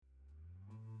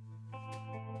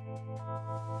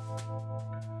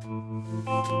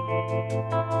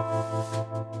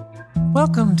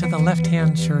Welcome to the Left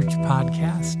Hand Church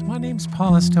podcast. My name's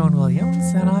Paula Stone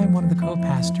Williams, and I'm one of the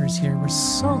co-pastors here. We're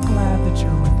so glad that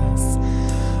you're with us.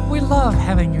 We love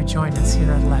having you join us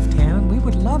here at Left Hand. We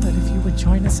would love it if you would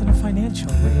join us in a financial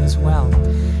way as well.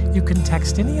 You can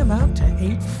text any amount to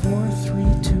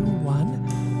 84321,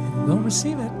 and we'll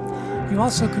receive it. You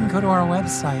also can go to our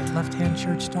website,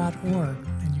 lefthandchurch.org,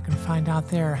 and you can find out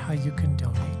there how you can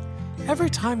donate.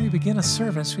 Every time we begin a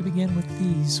service, we begin with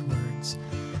these words.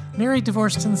 Married,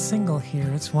 divorced, and single here,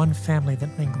 it's one family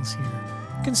that mingles here.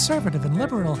 Conservative and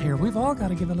liberal here, we've all got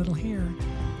to give a little here.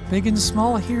 Big and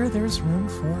small here, there's room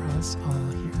for us all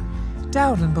here.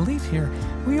 Doubt and belief here,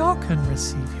 we all can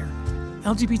receive here.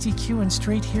 LGBTQ and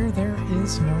straight here, there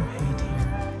is no hate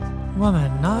here.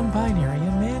 Woman, non-binary,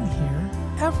 and man here,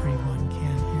 everyone can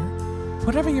here.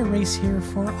 Whatever your race here,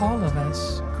 for all of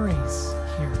us, grace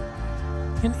here.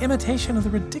 In imitation of the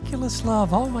ridiculous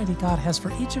love Almighty God has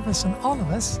for each of us and all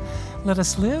of us, let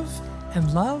us live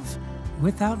and love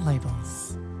without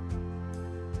labels.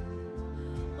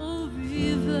 Oh,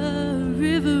 river,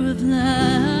 river of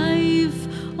life,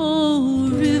 oh,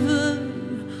 river,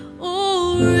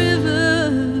 oh,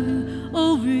 river,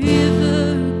 oh,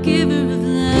 river, giver of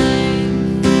life.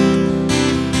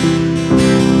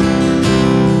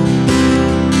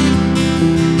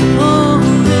 Oh,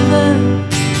 river,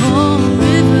 oh,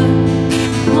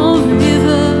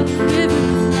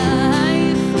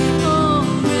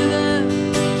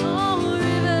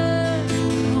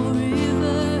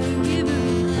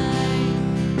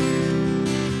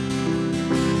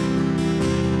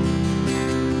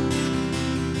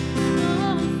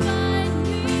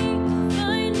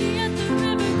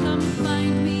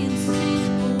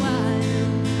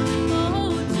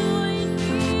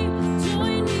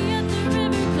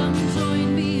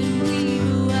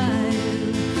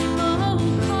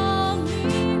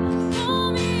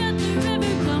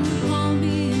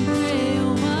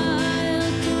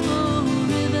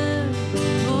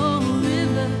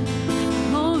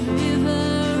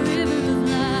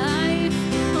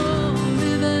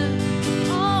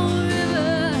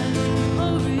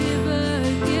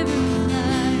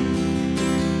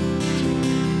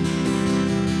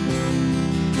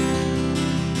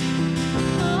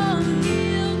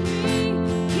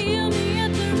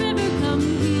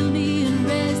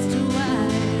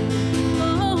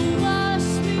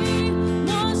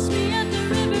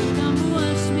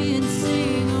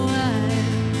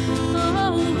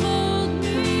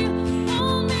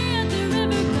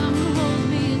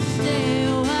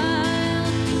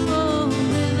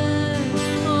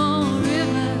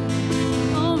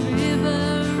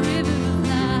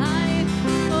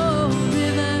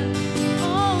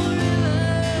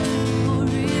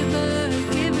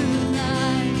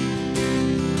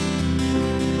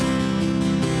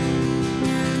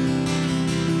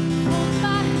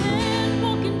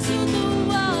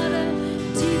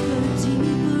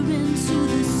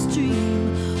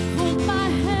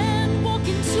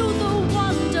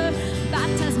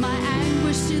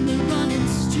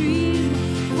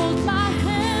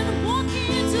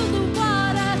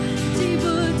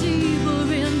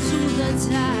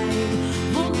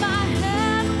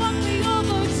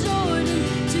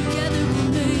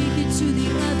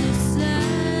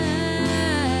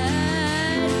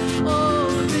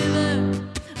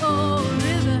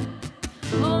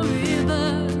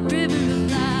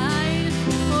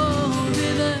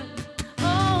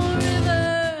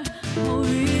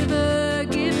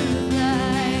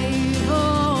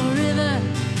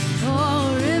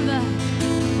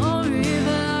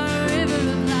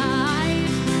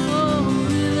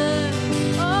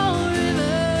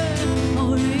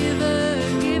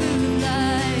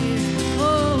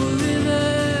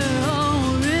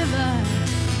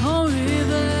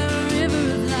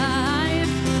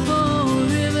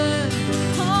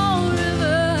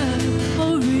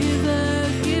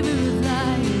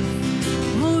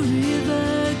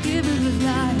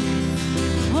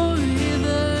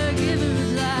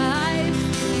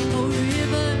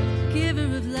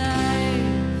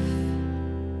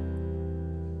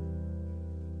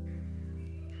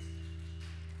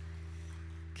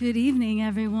 good evening,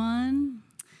 everyone.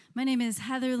 My name is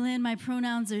Heather Lynn. My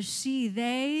pronouns are she,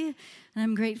 they, and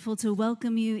I'm grateful to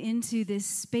welcome you into this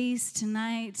space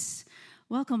tonight.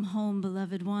 Welcome home,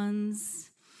 beloved ones.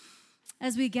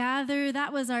 As we gather,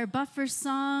 that was our buffer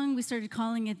song. We started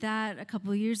calling it that a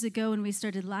couple years ago when we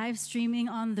started live streaming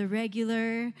on the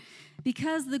regular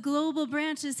because the Global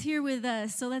Branch is here with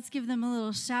us. So let's give them a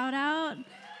little shout out.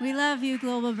 We love you,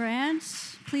 Global Branch.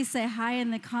 Please say hi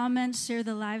in the comments. Share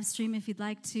the live stream if you'd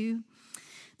like to.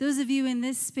 Those of you in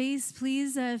this space,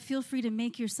 please feel free to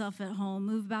make yourself at home.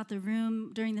 Move about the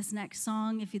room during this next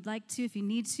song if you'd like to, if you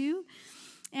need to.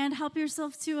 And help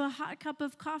yourself to a hot cup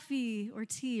of coffee or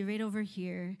tea right over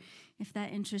here, if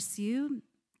that interests you.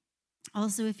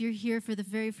 Also, if you're here for the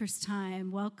very first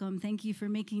time, welcome. Thank you for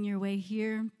making your way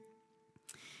here.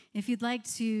 If you'd like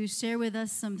to share with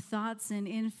us some thoughts and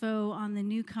info on the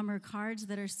newcomer cards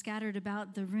that are scattered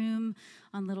about the room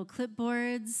on little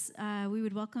clipboards, we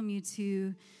would welcome you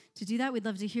to do that. We'd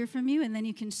love to hear from you, and then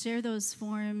you can share those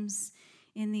forms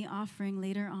in the offering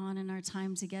later on in our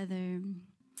time together.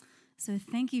 So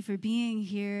thank you for being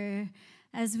here.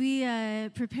 As we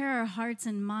prepare our hearts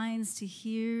and minds to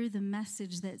hear the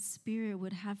message that Spirit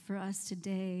would have for us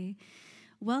today,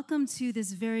 welcome to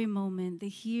this very moment, the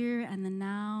here and the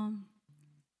now.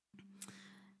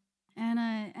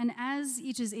 And as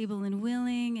each is able and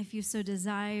willing, if you so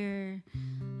desire,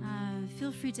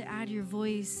 feel free to add your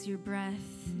voice, your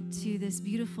breath to this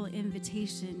beautiful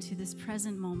invitation, to this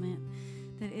present moment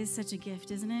that is such a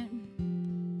gift, isn't it?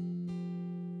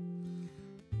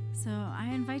 So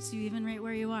I invite you, even right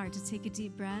where you are, to take a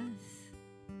deep breath.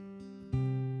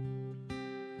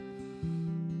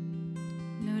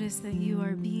 Notice that you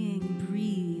are being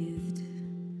breathed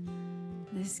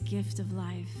this gift of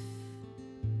life.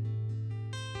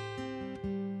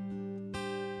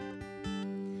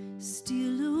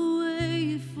 Steal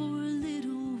away for a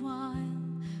little while,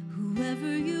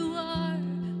 whoever you are,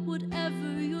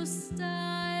 whatever your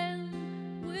style,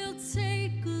 will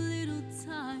take a little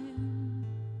time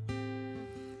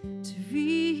to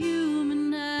rehumanize,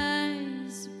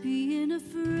 being a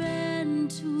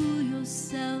friend to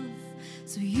yourself,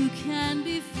 so you can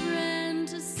be friend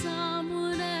to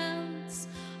someone else.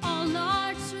 All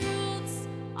our truths,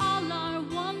 all our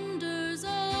wonders,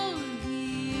 all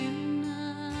here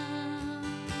now.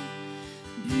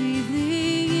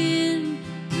 Breathing in,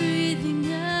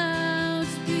 breathing out,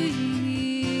 be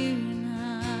here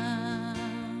now.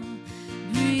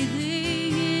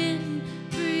 Breathing in,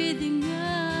 breathing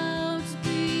out,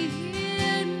 be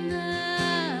here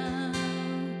now.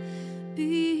 Be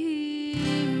here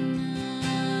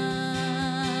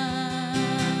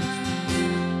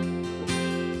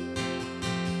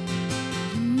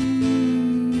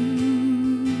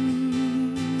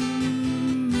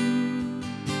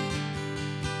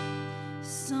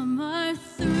Some are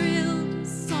thrilled,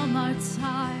 some are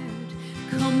tired.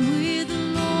 Come with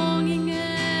longing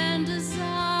and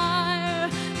desire.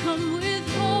 Come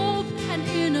with hope and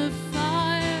inner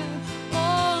fire.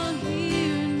 All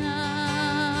here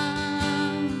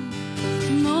now.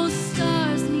 Most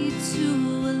stars need to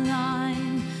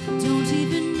align. Don't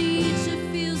even need to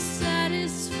feel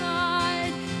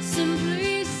satisfied.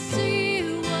 Simply see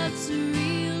what's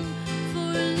real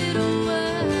for a little while.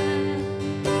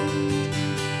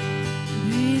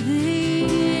 Breathing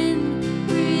in,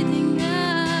 breathing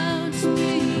out,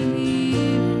 be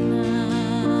here now.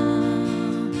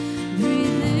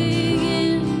 Breathing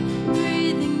in,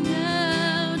 breathing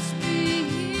out, be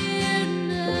here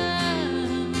now.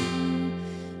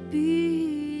 Be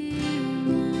here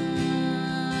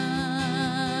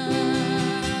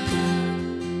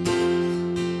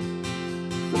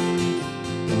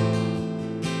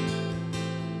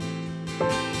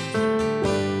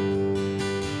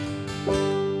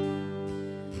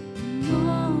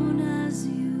Known as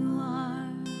you are,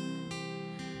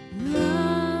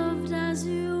 loved as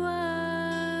you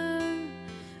are,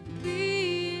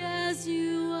 be as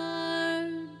you are,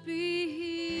 be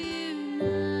here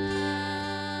now.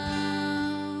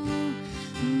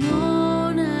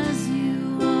 Known as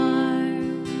you are,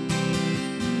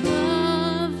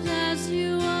 loved as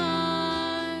you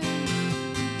are,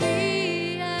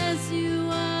 be as you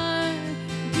are,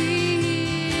 be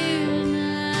here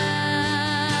now.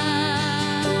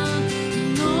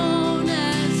 Known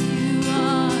as you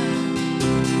are,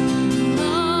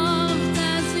 loved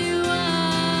as you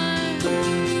are,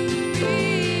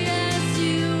 be as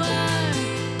you are,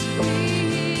 be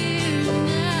here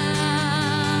now.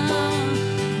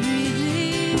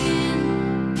 Breathing in,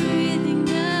 breathing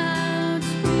out,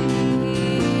 be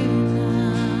here now.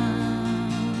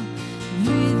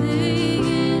 Breathing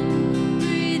in,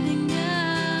 breathing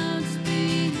out, be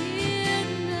here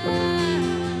now.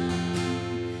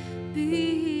 Be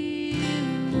here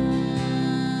now.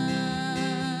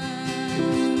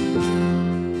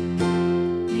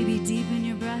 Maybe deepen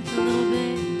your breath a little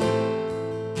bit.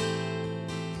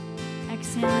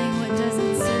 Exhaling what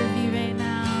doesn't serve you right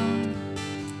now.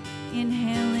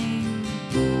 Inhaling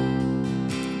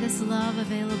this love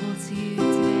available to you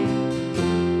today.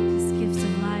 This gift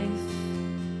of life,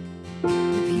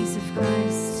 the peace of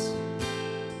Christ.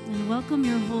 And welcome welcome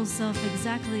your whole self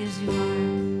exactly as you are.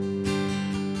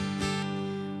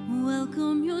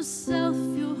 Welcome yourself,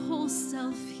 your whole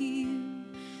self here,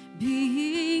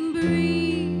 being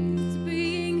breathed,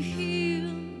 being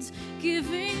healed,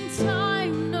 giving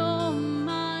time, no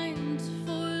mind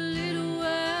for a little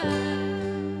while.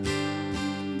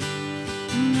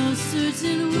 No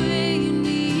certain way you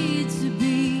need to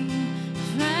be,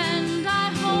 friend, I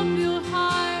hope your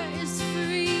heart is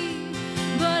free,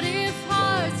 but if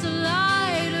hearts are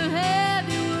light or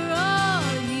heavy, we're all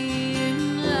here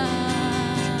now.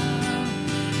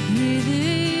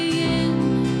 Breathing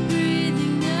in,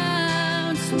 breathing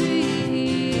out, we're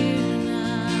here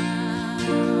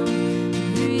now.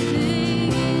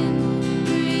 Breathing in,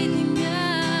 breathing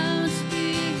out, be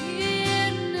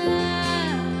here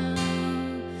now.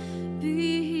 Be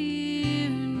here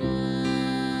now.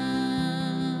 Be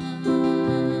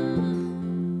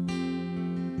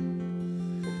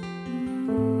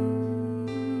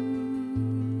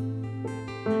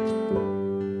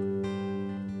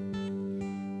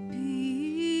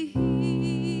here,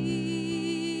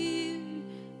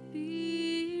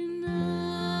 be now,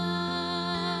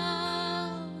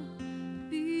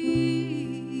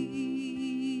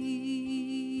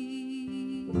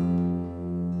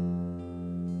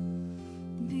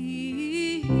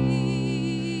 be here,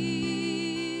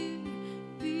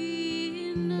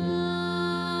 be now,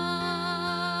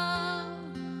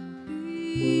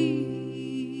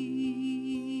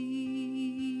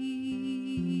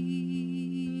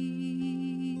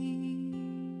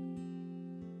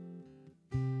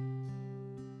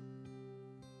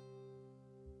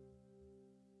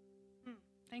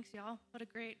 Thanks, y'all. What a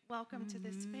great welcome to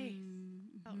this space.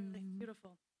 Felt really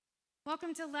beautiful.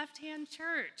 Welcome to Left Hand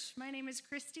Church. My name is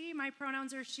Christy. My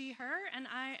pronouns are she, her, and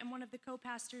I am one of the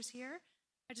co-pastors here.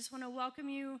 I just want to welcome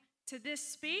you to this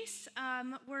space.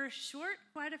 We're short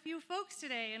quite a few folks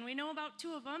today, and we know about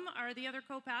two of them are the other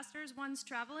co-pastors. One's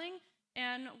traveling,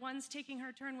 and one's taking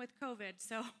her turn with COVID.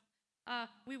 So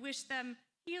we wish them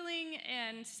healing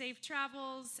and safe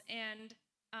travels, and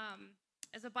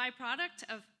as a byproduct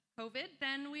of COVID,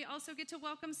 then we also get to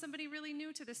welcome somebody really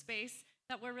new to the space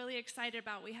that we're really excited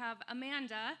about. We have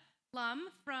Amanda Lum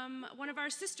from one of our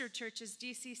sister churches,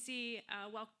 DCC,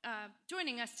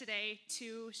 joining us today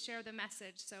to share the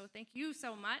message. So thank you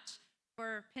so much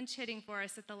for pinch hitting for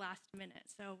us at the last minute.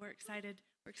 So we're excited.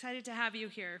 We're excited to have you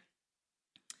here.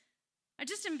 I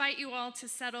just invite you all to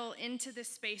settle into this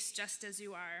space just as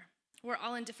you are. We're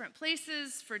all in different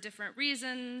places for different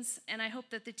reasons, and I hope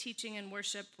that the teaching and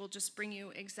worship will just bring you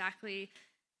exactly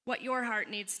what your heart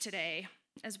needs today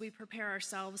as we prepare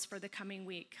ourselves for the coming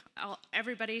week.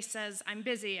 Everybody says, I'm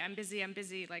busy,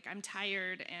 like I'm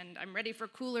tired, and I'm ready for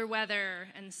cooler weather,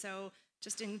 and so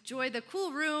just enjoy the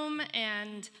cool room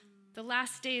and the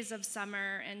last days of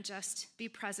summer and just be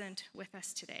present with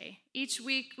us today. Each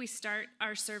week we start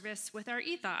our service with our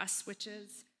ethos, which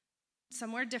is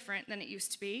somewhere different than it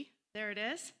used to be. There it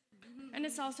is. And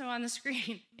it's also on the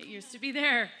screen. It used to be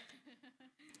there.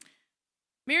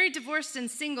 Married, divorced,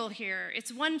 and single here. It's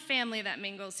one family that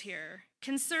mingles here.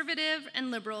 Conservative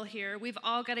and liberal here. We've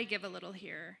all got to give a little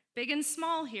here. Big and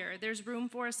small here. There's room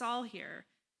for us all here.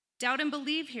 Doubt and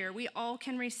believe here. We all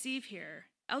can receive here.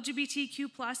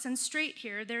 LGBTQ plus and straight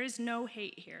here. There is no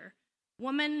hate here.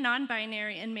 Woman,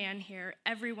 non-binary, and man here.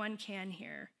 Everyone can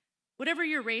here. Whatever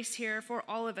your race here, for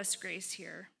all of us grace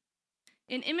here.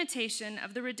 In imitation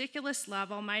of the ridiculous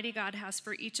love Almighty God has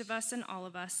for each of us and all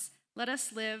of us, let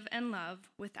us live and love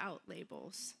without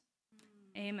labels.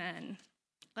 Amen.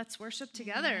 Let's worship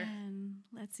together. Amen.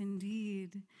 Let's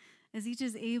indeed. As each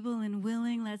is able and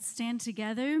willing, let's stand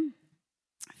together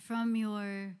from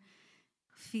your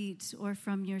feet or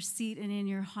from your seat and in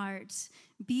your heart.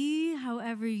 Be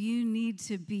however you need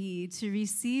to be to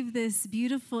receive this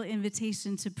beautiful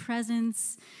invitation to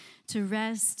presence, to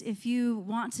rest. If you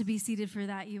want to be seated for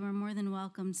that, you are more than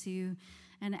welcome to.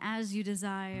 And as you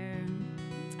desire,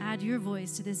 add your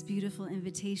voice to this beautiful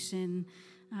invitation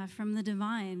from the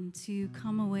divine to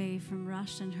come away from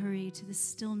rush and hurry to the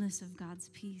stillness of God's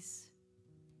peace.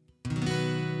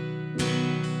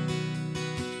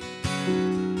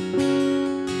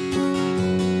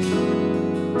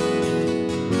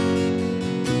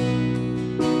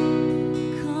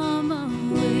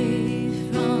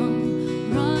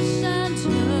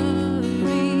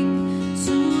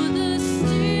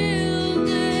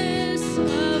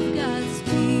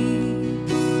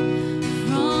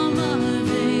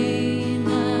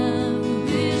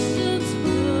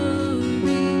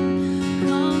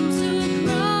 Come to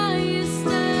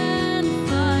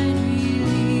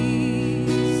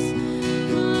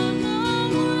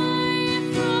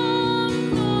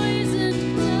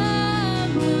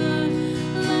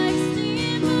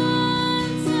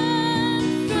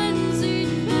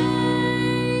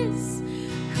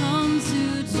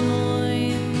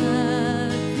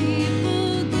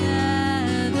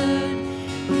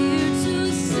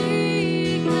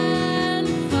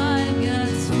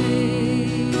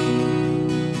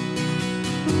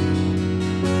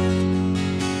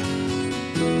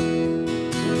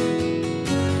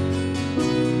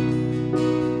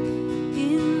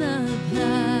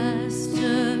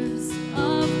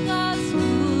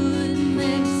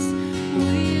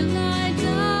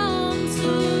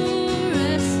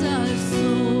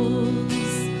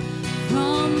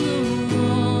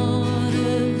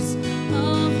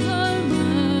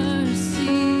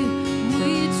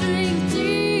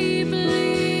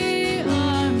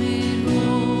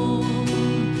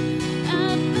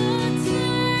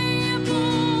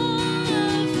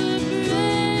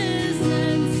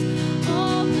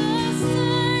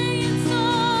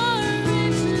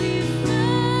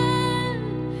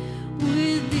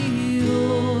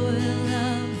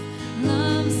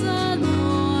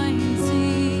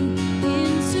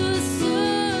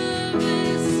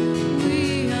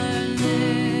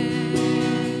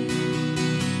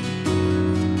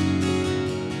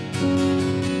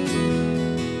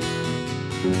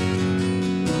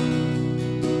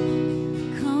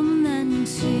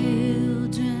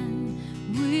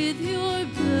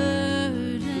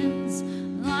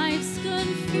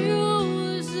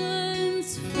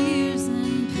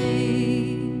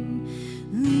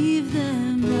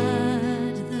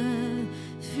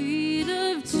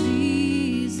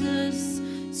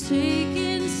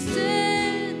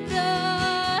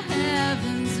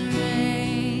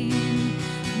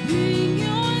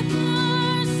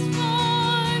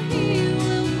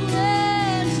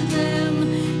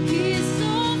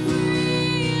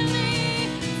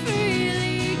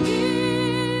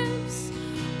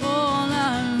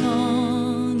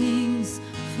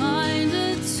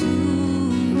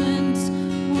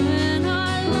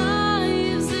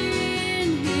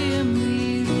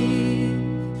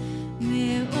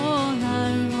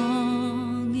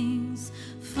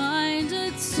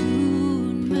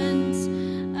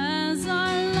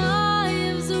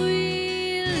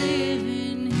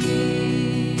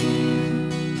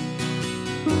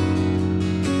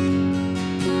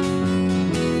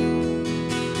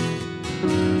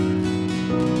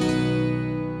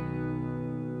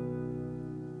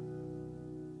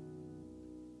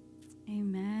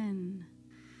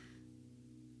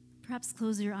Perhaps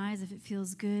close your eyes if it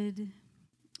feels good,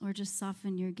 or just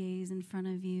soften your gaze in front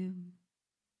of you.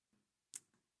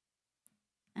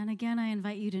 And again, I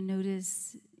invite you to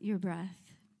notice your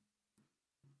breath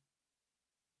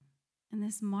and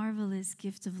this marvelous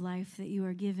gift of life that you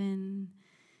are given,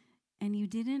 and you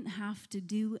didn't have to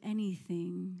do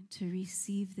anything to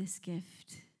receive this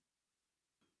gift.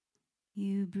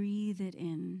 You breathe it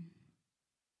in.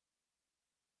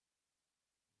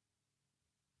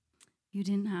 You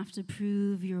didn't have to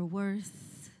prove your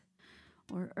worth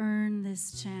or earn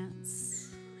this chance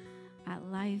at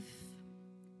life,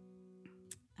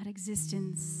 at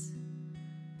existence,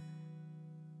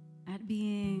 at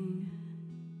being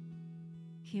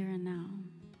here and now.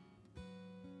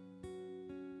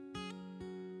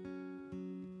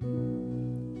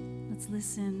 Let's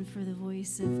listen for the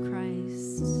voice of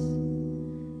Christ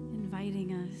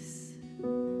inviting us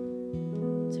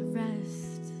to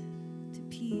rest, to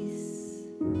peace,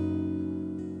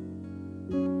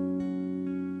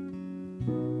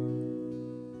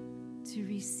 to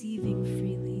receiving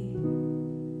freely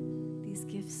these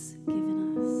gifts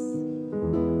given us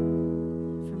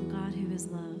from God who is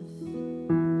love.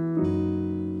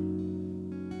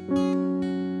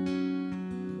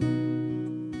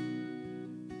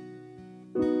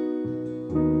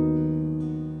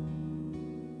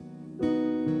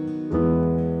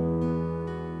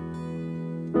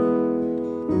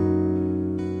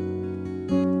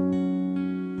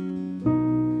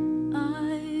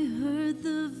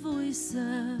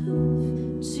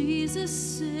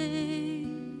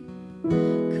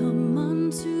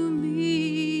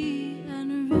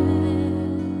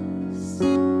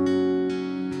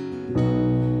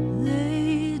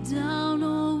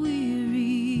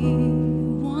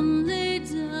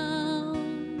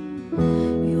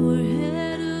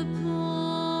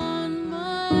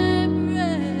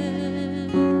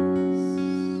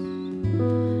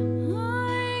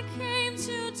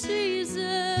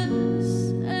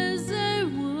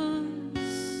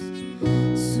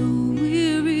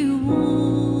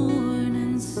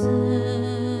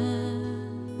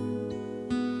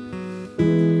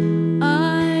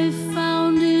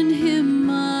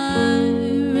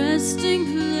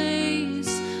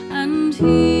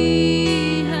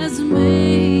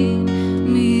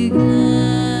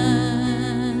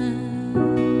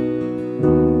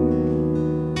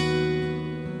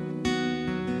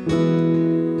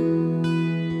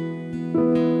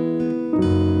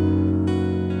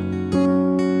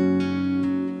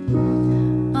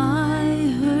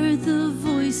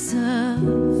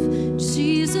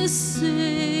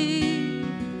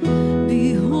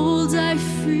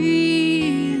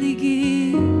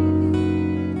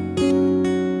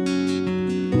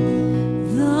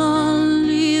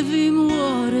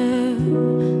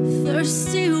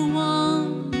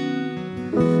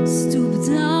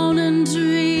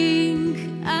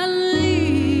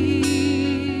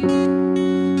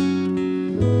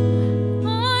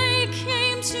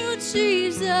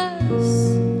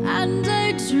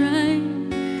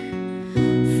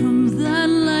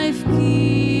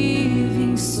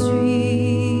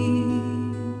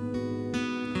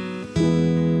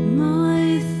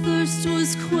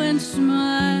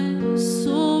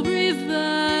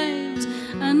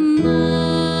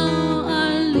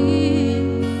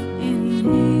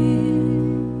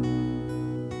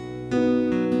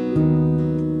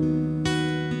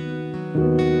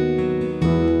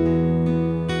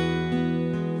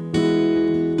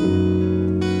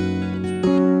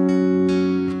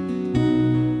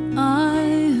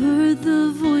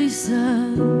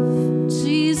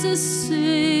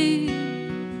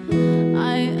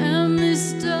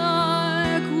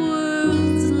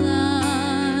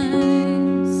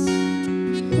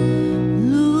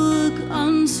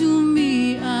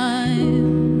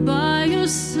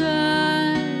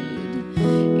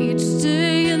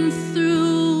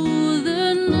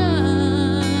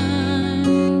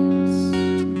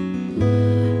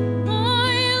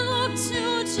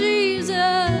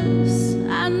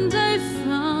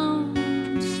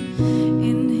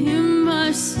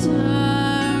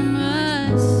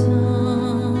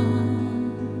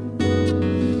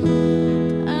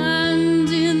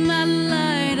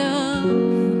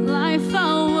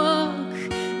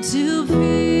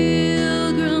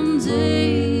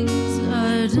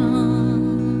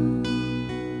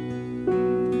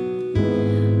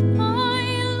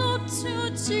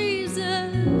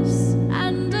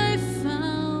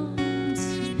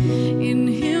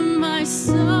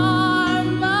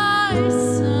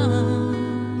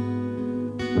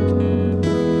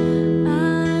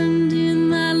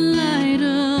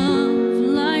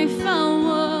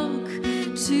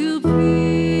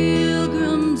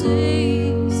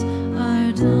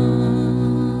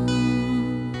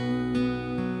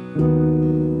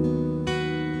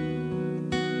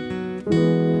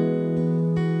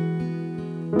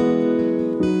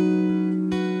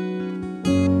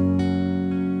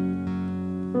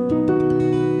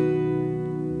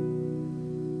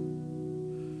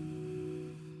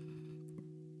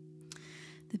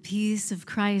 The peace of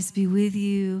Christ be with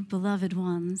you, beloved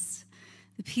ones.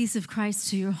 The peace of Christ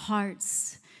to your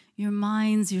hearts, your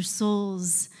minds, your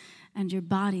souls, and your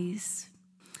bodies.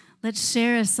 Let's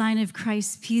share a sign of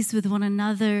Christ's peace with one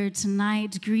another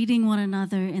tonight, greeting one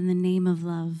another in the name of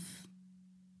love.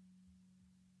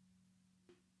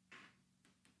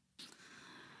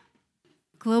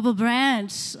 Global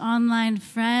Branch, online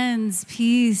friends,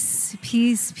 peace,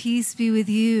 peace, peace be with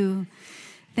you.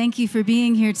 Thank you for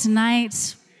being here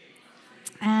tonight.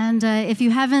 And if you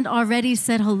haven't already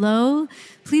said hello,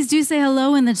 please do say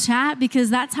hello in the chat, because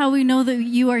that's how we know that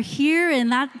you are here,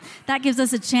 and that gives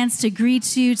us a chance to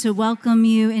greet you, to welcome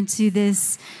you into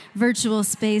this virtual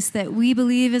space that we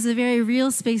believe is a very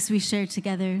real space we share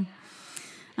together.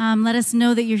 Let us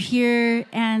know that you're here,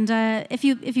 and if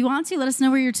you want to, let us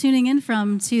know where you're tuning in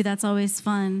from too. That's always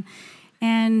fun.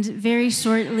 And very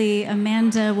shortly,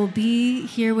 Amanda will be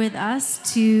here with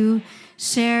us to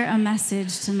share a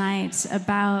message tonight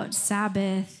about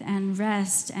Sabbath and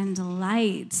rest and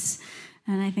delight.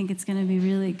 And I think it's going to be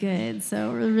really good. So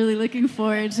we're really looking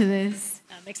forward to this.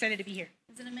 I'm excited to be here.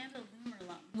 Is it Amanda Loom or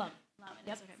Lum? Lum.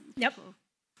 Yep. Okay. Yep. Cool.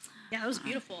 Yeah, that was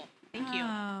beautiful. Thank you.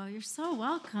 Oh, you're so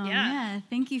welcome. Yeah.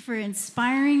 Thank you for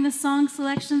inspiring the song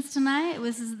selections tonight.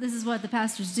 This is what the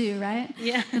pastors do, right?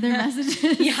 Yeah. For their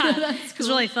messages. Yeah. So that's cool. It was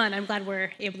really fun. I'm glad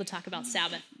we're able to talk about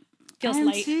Sabbath. Feels I am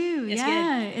light. too. It's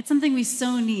yeah, good. It's something we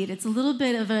so need. It's a little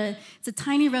bit of it's a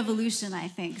tiny revolution, I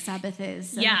think, Sabbath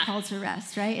is. And Yeah. the call to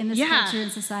rest, right? In this Yeah. culture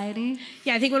and society.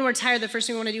 Yeah, I think when we're tired, the first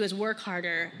thing we want to do is work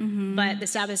harder. But the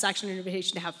Sabbath is actually an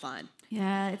invitation to have fun.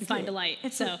 Yeah, it's find delight,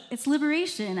 so. It's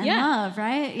liberation and Yeah. love,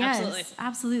 right? Yes, Absolutely.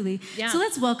 absolutely. Yeah. So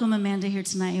let's welcome Amanda here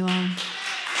tonight, you all.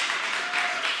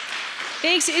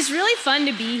 Thanks. It's really fun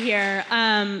to be here.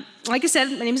 Like I said,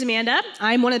 my name is Amanda.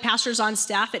 I'm one of the pastors on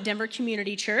staff at Denver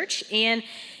Community Church, and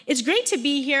it's great to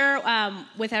be here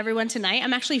with everyone tonight.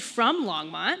 I'm actually from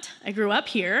Longmont. I grew up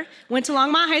here, went to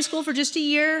Longmont High School for just a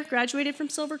year, graduated from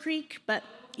Silver Creek, but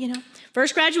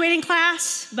first graduating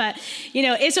class. But so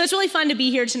it's really fun to be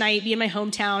here tonight, be in my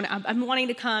hometown. I've been wanting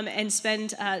to come and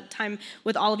spend time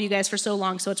with all of you guys for so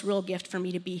long, so it's a real gift for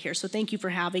me to be here. So thank you for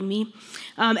having me.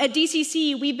 At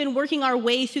DCC, we've been working our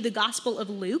way through the Gospel of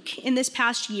Luke in this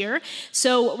past year.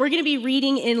 So we're going to be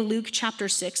reading in Luke chapter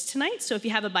 6 tonight. So if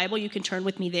you have a Bible, you can turn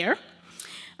with me there.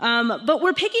 But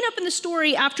we're picking up in the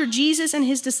story after Jesus and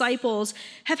his disciples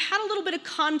have had a little bit of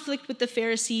conflict with the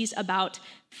Pharisees about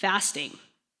fasting.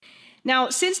 Now,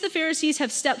 since the Pharisees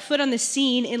have stepped foot on the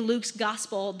scene in Luke's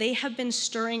gospel, they have been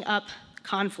stirring up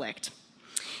conflict.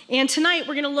 And tonight,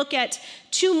 we're going to look at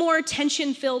two more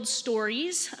tension-filled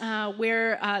stories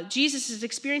where Jesus is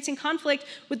experiencing conflict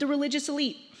with the religious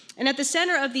elite. And at the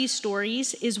center of these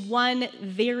stories is one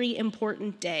very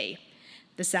important day,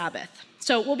 the Sabbath.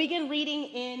 So we'll begin reading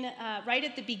in right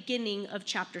at the beginning of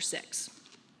chapter 6.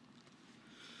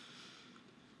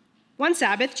 One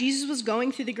Sabbath, Jesus was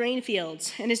going through the grain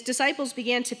fields, and his disciples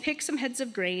began to pick some heads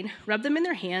of grain, rub them in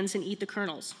their hands, and eat the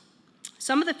kernels.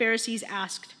 Some of the Pharisees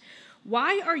asked,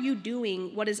 "Why are you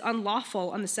doing what is unlawful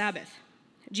on the Sabbath?"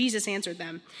 Jesus answered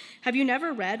them, "Have you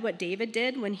never read what David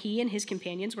did when he and his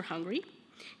companions were hungry?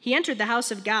 He entered the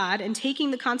house of God, and taking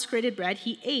the consecrated bread,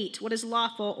 he ate what is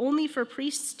lawful only for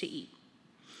priests to eat.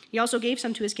 He also gave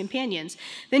some to his companions.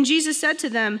 Then Jesus said to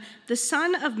them, 'The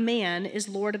Son of Man is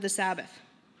Lord of the Sabbath.'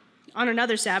 On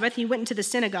another Sabbath, he went into the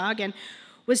synagogue and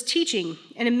was teaching,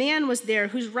 and a man was there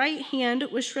whose right hand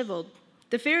was shriveled.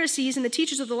 The Pharisees and the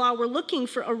teachers of the law were looking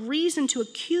for a reason to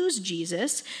accuse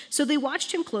Jesus, so they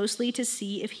watched him closely to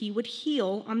see if he would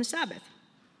heal on the Sabbath.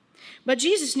 But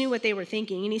Jesus knew what they were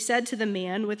thinking, and he said to the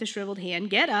man with the shriveled hand,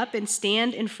 'Get up and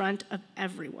stand in front of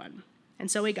everyone.' And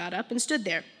so he got up and stood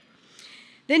there.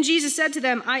 Then Jesus said to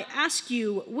them, 'I ask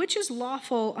you, which is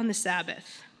lawful on the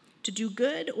Sabbath, to do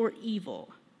good or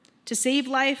evil, to save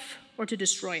life or to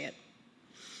destroy it?'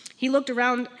 He looked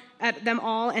around at them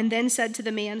all and then said to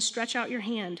the man, 'Stretch out your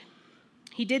hand.'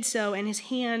 He did so, and his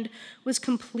hand was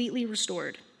completely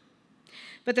restored.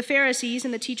 But the Pharisees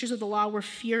and the teachers of the law were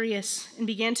furious and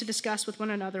began to discuss with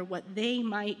one another what they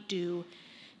might do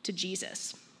to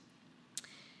Jesus."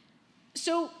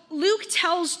 So Luke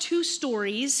tells two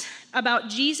stories about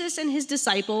Jesus and his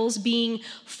disciples being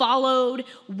followed,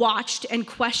 watched, and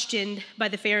questioned by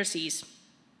the Pharisees.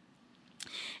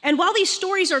 And while these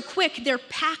stories are quick, they're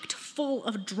packed full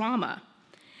of drama.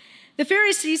 The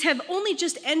Pharisees have only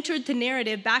just entered the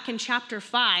narrative back in chapter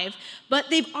 5,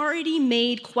 but they've already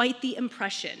made quite the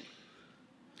impression.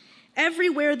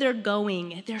 Everywhere they're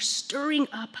going, they're stirring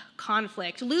up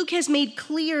conflict. Luke has made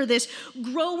clear this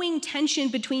growing tension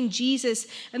between Jesus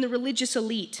and the religious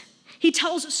elite. He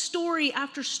tells story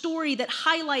after story that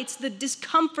highlights the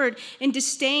discomfort and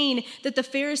disdain that the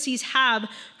Pharisees have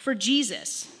for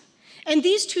Jesus. And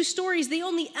these two stories, they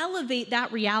only elevate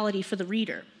that reality for the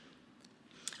reader.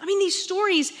 I mean, these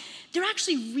stories, they're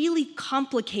actually really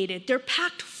complicated. They're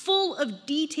packed full of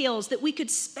details that we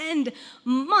could spend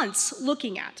months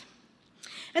looking at.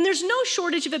 And there's no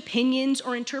shortage of opinions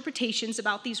or interpretations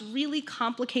about these really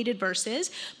complicated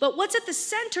verses, but what's at the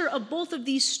center of both of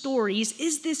these stories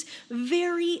is this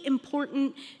very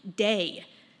important day,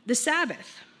 the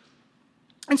Sabbath.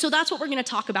 And so that's what we're going to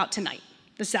talk about tonight,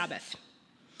 the Sabbath.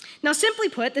 Now, simply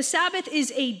put, the Sabbath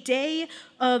is a day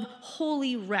of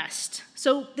holy rest,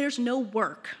 so there's no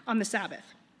work on the Sabbath.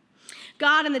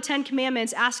 God in the Ten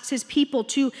Commandments asks his people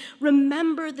to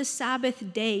remember the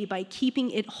Sabbath day by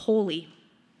keeping it holy.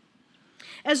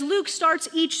 As Luke starts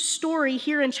each story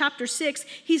here in chapter 6,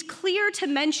 he's clear to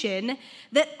mention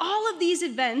that all of these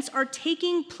events are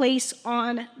taking place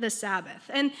on the Sabbath.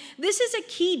 And this is a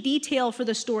key detail for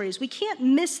the stories. We can't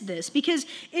miss this because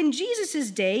in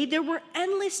Jesus' day, there were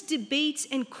endless debates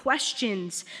and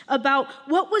questions about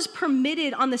what was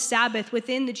permitted on the Sabbath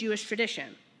within the Jewish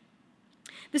tradition.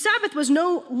 The Sabbath was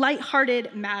no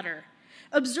lighthearted matter.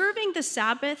 Observing the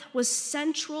Sabbath was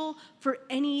central for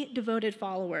any devoted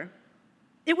follower.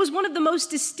 It was one of the most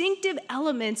distinctive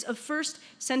elements of first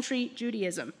century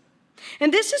Judaism.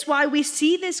 And this is why we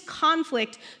see this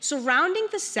conflict surrounding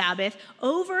the Sabbath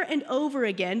over and over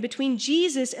again between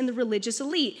Jesus and the religious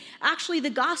elite. Actually, the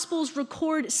Gospels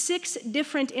record 6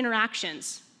 different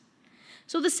interactions.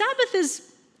 So the Sabbath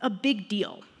is a big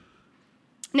deal.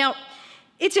 Now,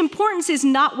 its importance is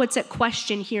not what's at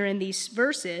question here in these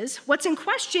verses. What's in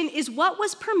question is what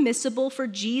was permissible for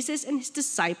Jesus and his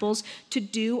disciples to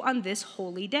do on this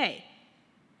holy day.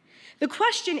 The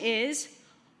question is,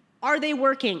 are they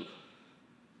working?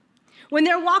 When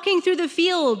they're walking through the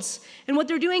fields and what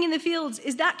they're doing in the fields,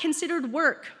 is that considered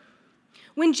work?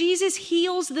 When Jesus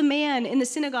heals the man in the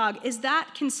synagogue, is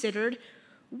that considered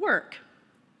work?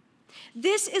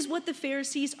 This is what the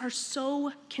Pharisees are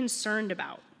so concerned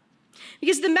about.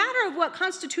 Because the matter of what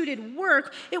constituted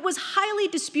work, it was highly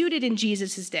disputed in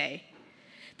Jesus' day.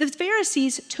 The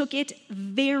Pharisees took it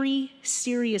very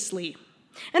seriously.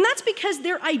 And that's because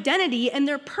their identity and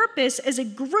their purpose as a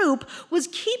group was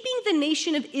keeping the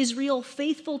nation of Israel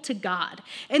faithful to God.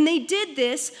 And they did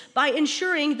this by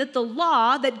ensuring that the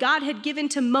law that God had given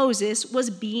to Moses was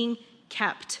being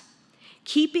kept.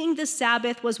 Keeping the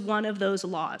Sabbath was one of those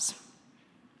laws.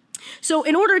 So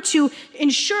in order to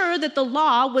ensure that the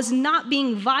law was not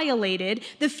being violated,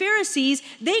 the Pharisees,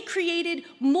 they created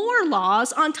more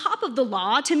laws on top of the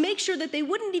law to make sure that they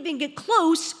wouldn't even get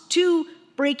close to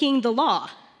breaking the law.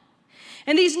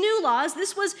 And these new laws,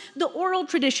 this was the oral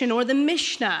tradition or the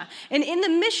Mishnah. And in the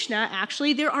Mishnah,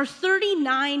 actually, there are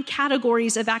 39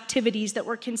 categories of activities that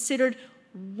were considered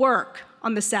work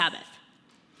on the Sabbath.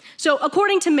 So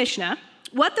according to Mishnah,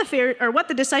 what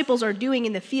the disciples are doing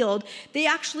in the field, they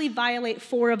actually violate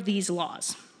 4 of these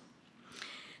laws.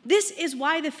 This is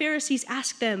why the Pharisees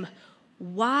ask them,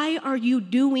 why are you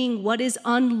doing what is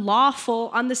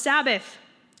unlawful on the Sabbath?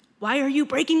 Why are you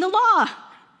breaking the law?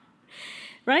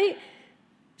 Right?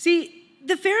 See,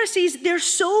 the Pharisees, they're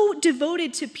so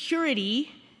devoted to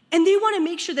purity, and they want to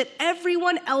make sure that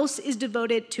everyone else is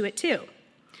devoted to it too.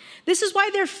 This is why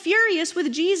they're furious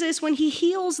with Jesus when he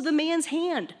heals the man's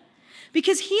hand.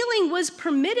 Because healing was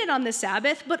permitted on the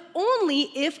Sabbath, but only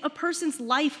if a person's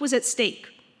life was at stake.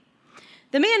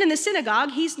 The man in the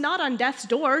synagogue, he's not on death's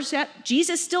doors, yet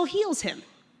Jesus still heals him.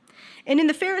 And in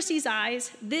the Pharisees'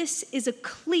 eyes, this is a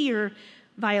clear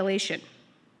violation.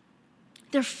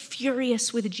 They're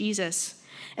furious with Jesus.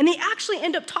 And they actually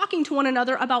end up talking to one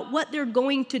another about what they're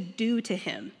going to do to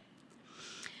him.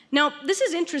 Now, this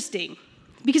is interesting,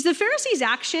 because the Pharisees'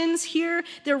 actions here,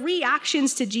 their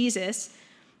reactions to Jesus,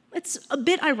 it's a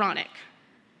bit ironic.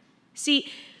 See,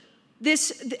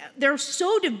 they're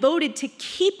so devoted to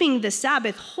keeping the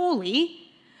Sabbath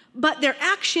holy, but their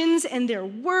actions and their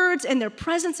words and their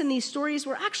presence in these stories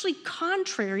were actually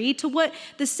contrary to what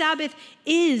the Sabbath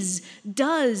is,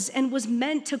 does, and was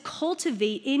meant to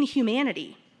cultivate in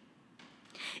humanity.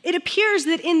 It appears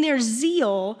that in their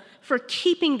zeal for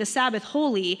keeping the Sabbath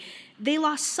holy, they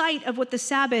lost sight of what the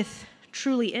Sabbath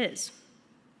truly is.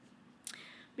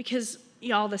 Because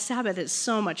y'all, the Sabbath is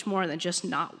so much more than just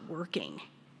not working.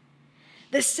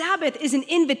 The Sabbath is an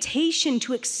invitation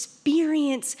to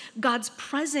experience God's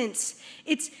presence.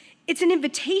 It's an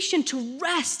invitation to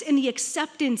rest in the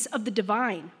acceptance of the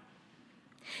divine.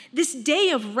 This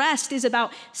day of rest is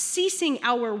about ceasing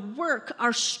our work,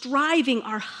 our striving,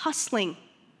 our hustling.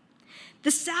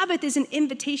 The Sabbath is an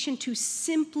invitation to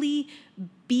simply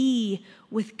be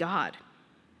with God.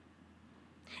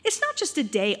 It's not just a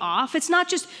day off. It's not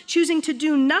just choosing to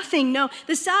do nothing. No,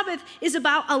 the Sabbath is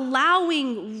about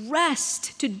allowing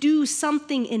rest to do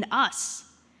something in us.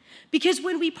 Because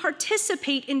when we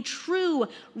participate in true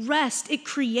rest, it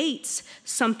creates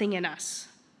something in us.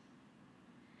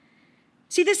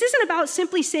 See, this isn't about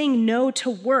simply saying no to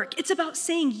work. It's about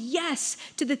saying yes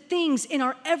to the things in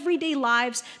our everyday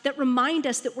lives that remind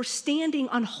us that we're standing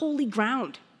on holy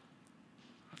ground.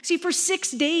 See, for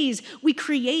 6 days, we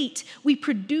create, we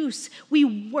produce, we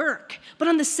work. But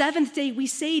on the seventh day, we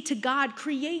say to God,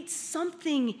 create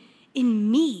something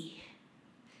in me.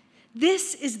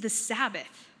 This is the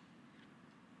Sabbath.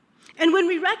 And when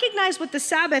we recognize what the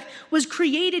Sabbath was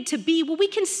created to be, well, we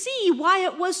can see why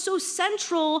it was so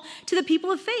central to the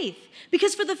people of faith.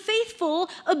 Because for the faithful,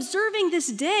 observing this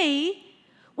day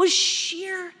was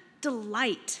sheer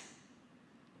delight.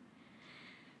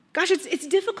 Gosh, it's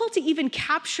difficult to even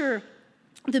capture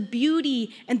the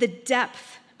beauty and the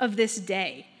depth of this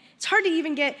day. It's hard to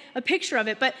even get a picture of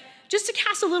it, but just to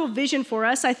cast a little vision for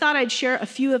us, I thought I'd share a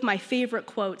few of my favorite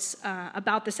quotes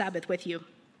about the Sabbath with you.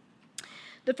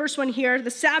 The first one here,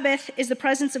 the Sabbath is the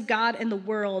presence of God in the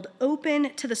world,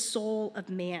 open to the soul of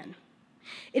man.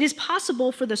 It is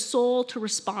possible for the soul to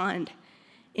respond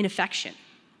in affection.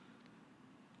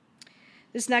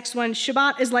 This next one,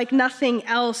 Shabbat is like nothing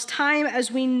else. Time, as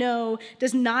we know,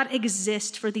 does not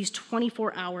exist for these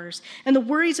 24 hours, and the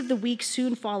worries of the week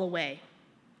soon fall away.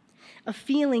 A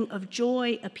feeling of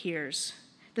joy appears.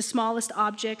 The smallest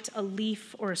object, a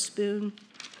leaf or a spoon,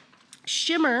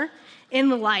 shimmer in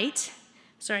the light.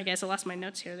 Sorry, guys, I lost my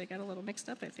notes here. They got a little mixed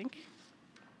up, I think.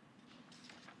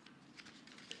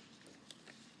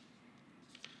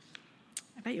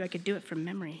 I bet you I could do it from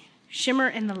memory. Shimmer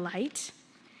in the light.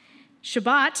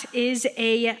 Shabbat is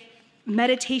a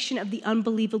meditation of the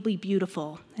unbelievably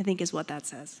beautiful, I think is what that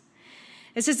says.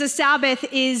 It says the Sabbath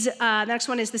is, the next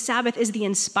one is the Sabbath is the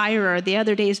inspirer. The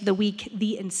other days of the week,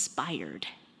 the inspired,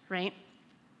 right?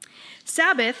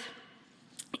 Sabbath,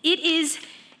 it is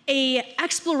an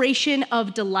exploration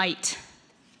of delight.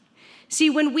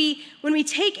 See, when we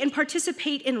take and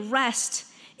participate in rest,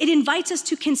 it invites us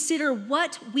to consider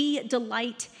what we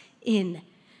delight in.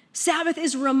 Sabbath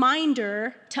is a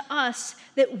reminder to us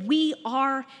that we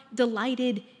are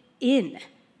delighted in.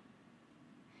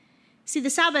 See, the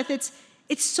Sabbath,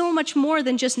 it's so much more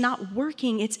than just not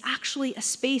working. It's actually a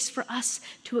space for us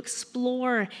to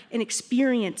explore and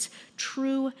experience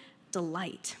true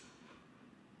delight.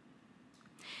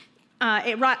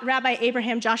 Rabbi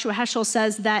Abraham Joshua Heschel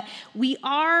says that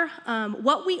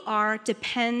what we are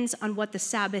depends on what the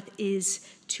Sabbath is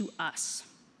to us.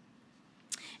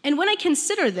 And when I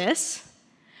consider this,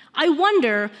 I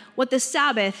wonder what the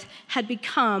Sabbath had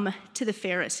become to the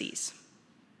Pharisees.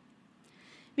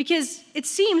 Because it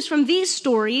seems from these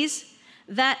stories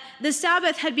that the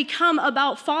Sabbath had become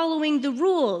about following the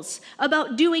rules,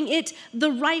 about doing it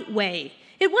the right way.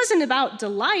 It wasn't about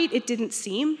delight, it didn't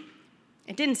seem.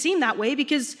 It didn't seem that way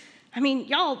because,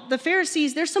 y'all, the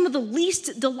Pharisees, they're some of the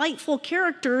least delightful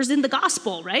characters in the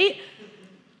gospel, right?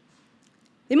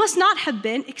 They must not have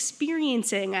been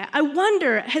experiencing. I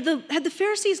wonder, had the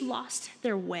Pharisees lost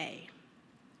their way?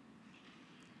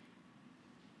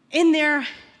 In their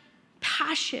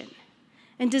passion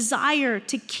and desire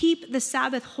to keep the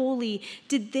Sabbath holy,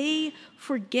 did they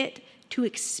forget to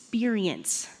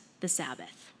experience the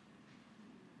Sabbath?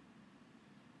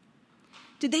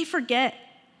 Did they forget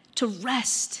to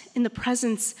rest in the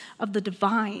presence of the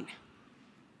divine?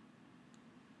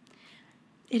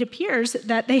 It appears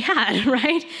that they had,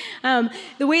 right?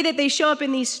 The way that they show up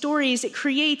in these stories, it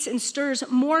creates and stirs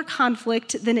more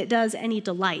conflict than it does any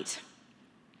delight.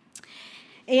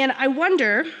 And I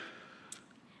wonder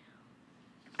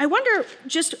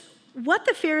just what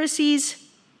the Pharisees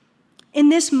in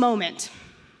this moment,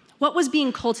 what was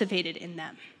being cultivated in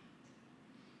them?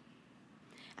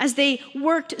 As they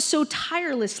worked so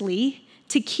tirelessly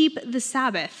to keep the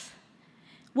Sabbath,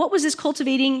 what was this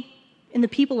cultivating in the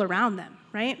people around them,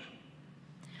 right?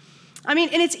 And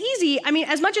it's easy.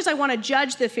 As much as I want to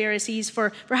judge the Pharisees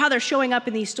for how they're showing up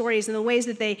in these stories and the ways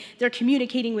that they're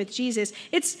communicating with Jesus,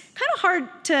 it's kind of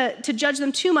hard to judge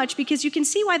them too much because you can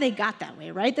see why they got that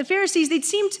way, right? The Pharisees, they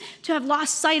seemed to have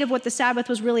lost sight of what the Sabbath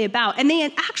was really about, and they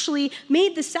had actually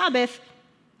made the Sabbath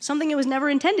something it was never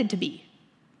intended to be: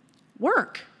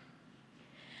 work.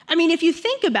 If you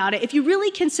think about it, if you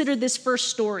really consider this first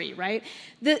story, right,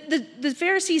 the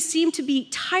Pharisees seem to be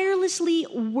tirelessly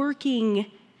working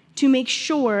to make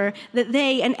sure that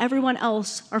they and everyone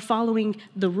else are following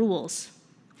the rules.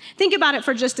 Think about it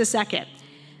for just a second.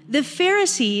 the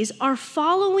Pharisees are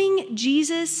following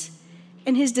Jesus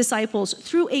and his disciples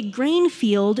through a grain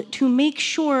field to make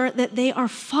sure that they are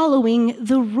following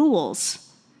the rules.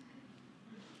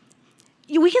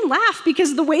 We can laugh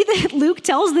because the way that Luke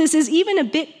tells this is even a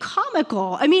bit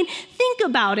comical. I mean, think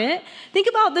about it. Think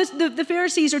about this, the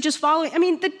Pharisees are just following. I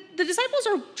mean, the disciples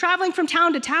are traveling from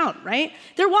town to town, right?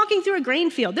 They're walking through a grain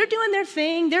field. They're doing their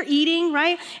thing. They're eating,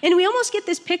 right? And we almost get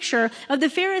this picture of the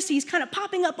Pharisees kind of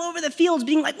popping up over the fields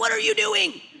being like, what are you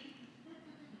doing?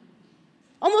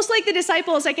 Almost like the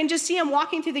disciples, I can just see them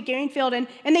walking through the grain field and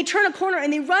they turn a corner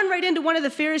and they run right into one of the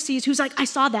Pharisees who's like, I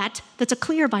saw that. That's a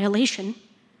clear violation.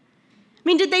 I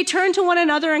mean, did they turn to one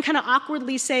another and kind of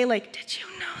awkwardly say, like, did you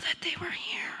know that they were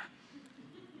here?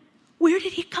 Where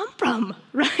did he come from,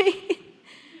 right?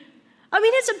 I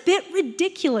mean, it's a bit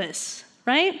ridiculous,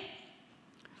 right?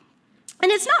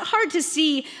 And it's not hard to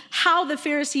see how the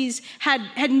Pharisees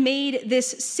had made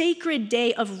this sacred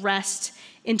day of rest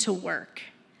into work.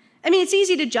 I mean, it's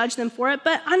easy to judge them for it,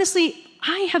 but honestly,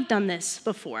 I have done this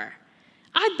before.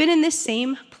 I've been in this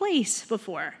same place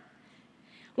before.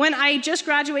 When I just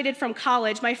graduated from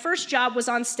college, my first job was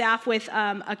on staff with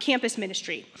a campus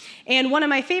ministry. And one of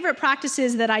my favorite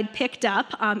practices that I'd picked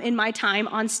up in my time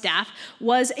on staff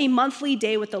was a monthly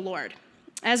day with the Lord.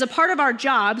 As a part of our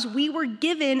jobs, we were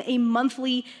given a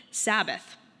monthly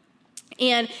Sabbath.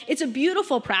 And it's a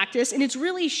beautiful practice, and it's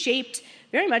really shaped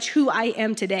very much who I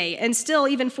am today. And still,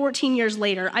 even 14 years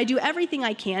later, I do everything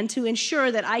I can to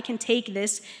ensure that I can take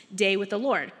this day with the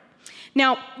Lord.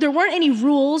 Now, there weren't any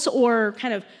rules or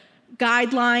kind of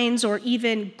guidelines or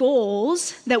even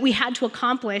goals that we had to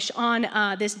accomplish on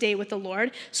this day with the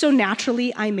Lord, so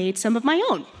naturally I made some of my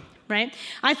own, right?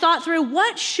 I thought through,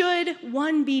 what should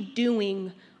one be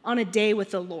doing on a day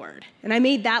with the Lord? And I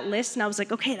made that list, and I was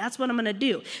like, okay, that's what I'm going to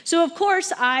do. So, of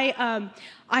course, I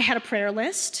had a prayer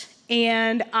list,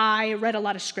 and I read a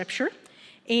lot of scripture.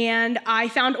 And I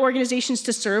found organizations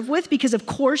to serve with because, of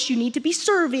course, you need to be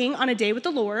serving on a day with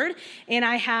the Lord. And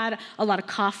I had a lot of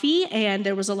coffee, and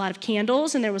there was a lot of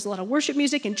candles, and there was a lot of worship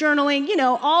music and journaling, you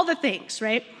know, all the things,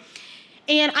 right?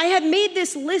 And I had made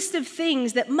this list of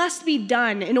things that must be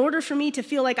done in order for me to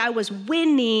feel like I was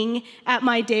winning at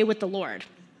my day with the Lord.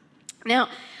 Now,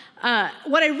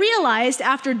 what I realized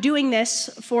after doing this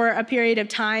for a period of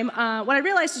time, what I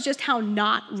realized is just how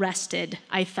not rested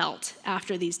I felt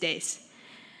after these days.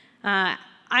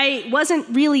 I wasn't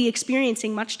really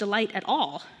experiencing much delight at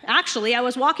all. Actually, I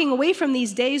was walking away from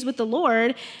these days with the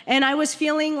Lord, and I was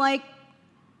feeling like,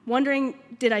 wondering,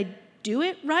 did I do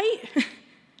it right?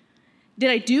 Did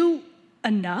I do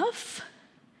enough?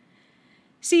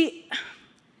 See,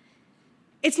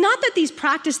 it's not that these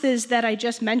practices that I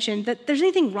just mentioned, that there's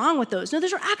anything wrong with those. No,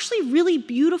 those are actually really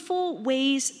beautiful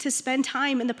ways to spend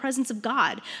time in the presence of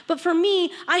God. But for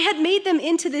me, I had made them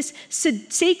into this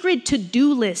sacred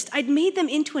to-do list. I'd made them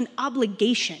into an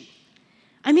obligation.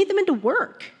 I made them into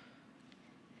work.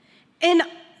 And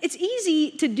it's easy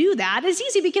to do that. It's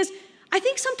easy because I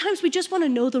think sometimes we just want to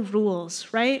know the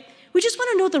rules, right? We just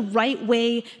want to know the right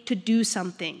way to do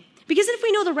something. Because if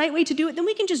we know the right way to do it, then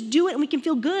we can just do it and we can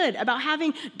feel good about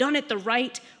having done it the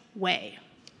right way.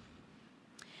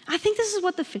 I think this is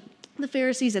what the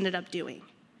Pharisees ended up doing.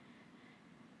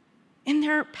 In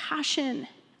their passion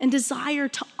and desire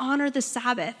to honor the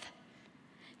Sabbath,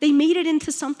 they made it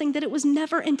into something that it was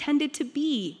never intended to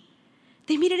be.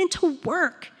 They made it into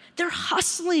work. They're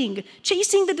hustling,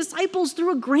 chasing the disciples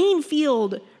through a grain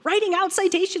field, writing out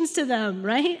citations to them,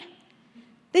 right?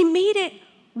 They made it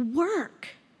work.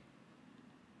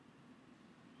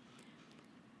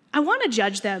 I want to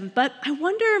judge them, but I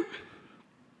wonder,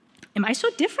 am I so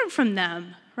different from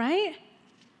them, right?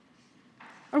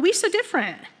 Are we so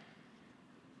different?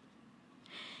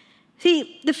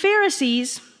 See, the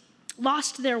Pharisees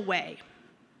lost their way.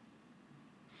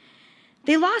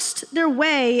 They lost their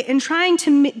way in trying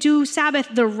to do Sabbath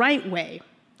the right way.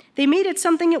 They made it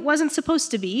something it wasn't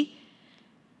supposed to be.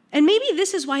 And maybe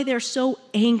this is why they're so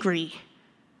angry.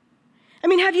 I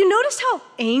mean, have you noticed how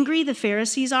angry the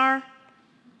Pharisees are?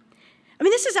 I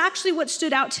mean, this is actually what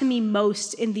stood out to me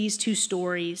most in these two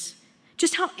stories,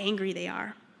 just how angry they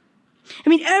are. I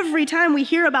mean, every time we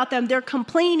hear about them, they're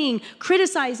complaining,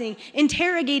 criticizing,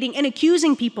 interrogating, and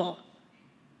accusing people.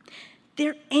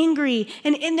 They're angry,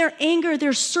 and in their anger,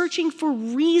 they're searching for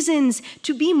reasons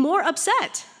to be more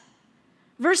upset.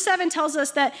 Verse 7 tells us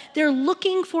that they're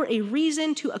looking for a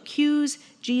reason to accuse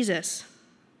Jesus.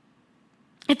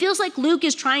 It feels like Luke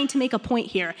is trying to make a point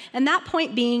here, and that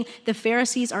point being the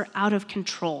Pharisees are out of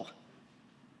control.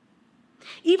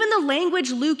 Even the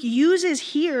language Luke uses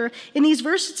here in these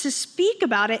verses to speak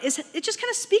about it just kind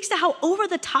of speaks to how over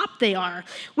the top they are.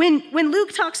 When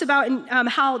Luke talks about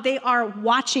how they are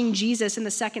watching Jesus in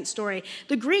the second story,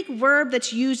 the Greek verb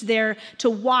that's used there to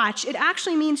watch, it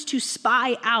actually means to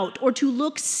spy out or to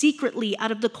look secretly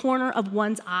out of the corner of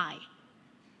one's eye.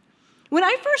 When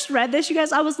I first read this, you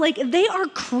guys, I was like, they are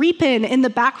creeping in the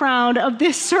background of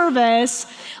this service.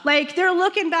 Like, they're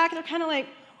looking back, they're kind of like,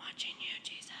 watching you,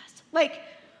 Jesus. Like,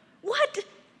 what?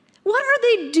 What are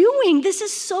they doing? This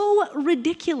is so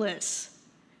ridiculous.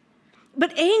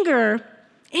 But anger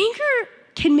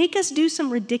can make us do some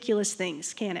ridiculous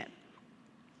things, can't it?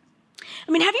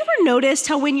 I mean, have you ever noticed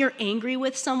how when you're angry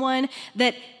with someone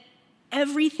that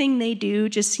everything they do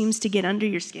just seems to get under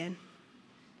your skin?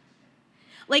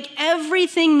 Like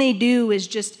everything they do is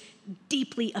just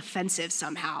deeply offensive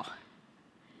somehow.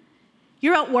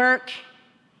 You're at work,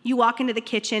 you walk into the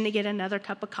kitchen to get another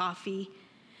cup of coffee,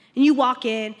 and you walk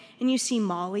in and you see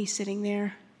Molly sitting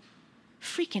there.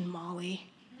 Freaking Molly,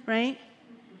 right?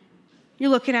 You're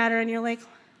looking at her and you're like,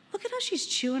 look at how she's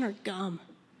chewing her gum.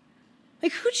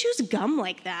 Like, who chews gum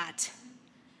like that?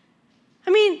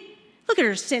 I mean, look at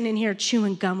her sitting in here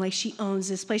chewing gum like she owns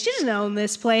this place. She doesn't own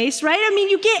this place, right? I mean,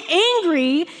 you get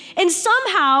angry, and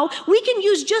somehow we can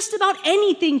use just about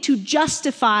anything to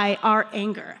justify our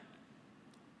anger.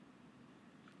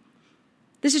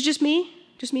 This is just me?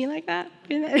 Just me like that?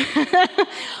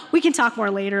 We can talk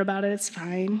more later about it. It's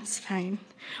fine. It's fine.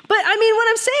 But I mean, what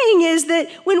I'm saying is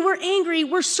that when we're angry,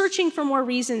 we're searching for more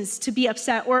reasons to be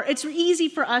upset, or it's easy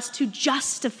for us to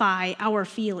justify our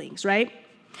feelings, right?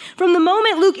 From the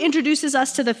moment Luke introduces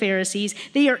us to the Pharisees,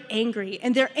 they are angry,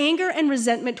 and their anger and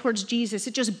resentment towards Jesus,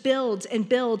 it just builds and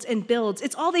builds and builds.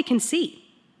 It's all they can see.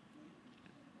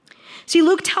 See,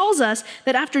 Luke tells us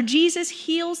that after Jesus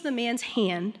heals the man's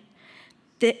hand,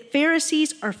 the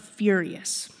Pharisees are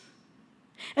furious.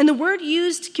 And the word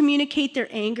used to communicate their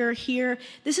anger here,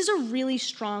 this is a really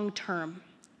strong term.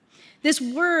 This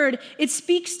word, it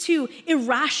speaks to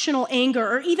irrational anger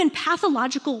or even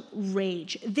pathological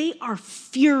rage. They are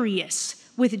furious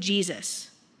with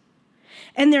Jesus.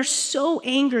 And they're so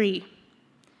angry,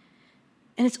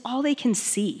 and it's all they can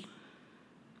see.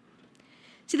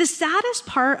 See, the saddest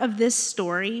part of this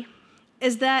story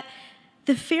is that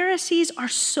the Pharisees are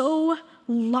so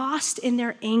lost in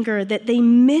their anger that they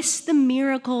miss the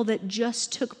miracle that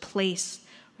just took place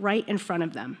right in front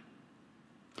of them.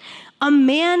 A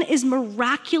man is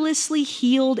miraculously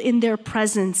healed in their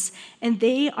presence, and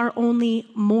they are only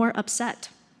more upset.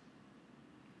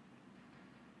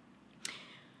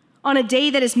 On a day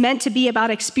that is meant to be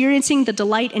about experiencing the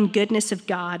delight and goodness of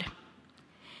God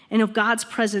and of God's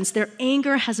presence, their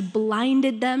anger has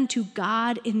blinded them to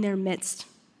God in their midst.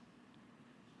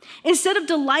 Instead of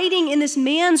delighting in this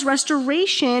man's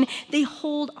restoration, they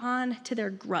hold on to their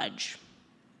grudge.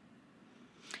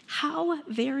 How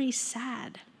very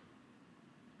sad.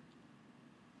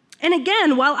 And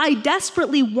again, while I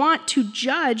desperately want to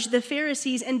judge the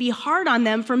Pharisees and be hard on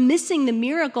them for missing the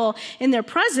miracle in their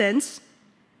presence,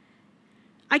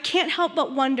 I can't help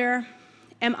but wonder,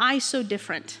 am I so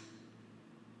different?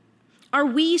 Are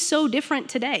we so different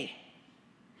today?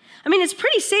 I mean, it's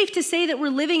pretty safe to say that we're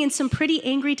living in some pretty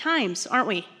angry times, aren't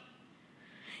we?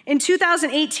 In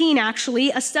 2018, actually,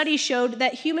 a study showed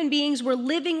that human beings were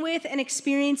living with and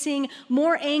experiencing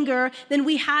more anger than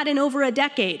we had in over a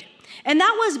decade. And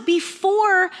that was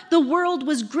before the world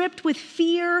was gripped with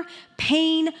fear,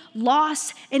 pain,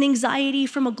 loss, and anxiety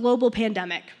from a global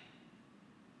pandemic.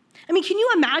 I mean, can you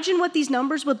imagine what these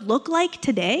numbers would look like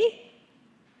today?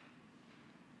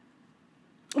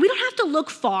 We don't have to look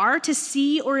far to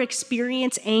see or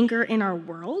experience anger in our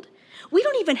world. We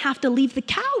don't even have to leave the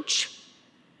couch.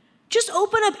 Just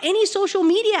open up any social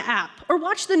media app or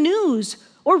watch the news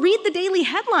or read the daily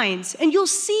headlines, and you'll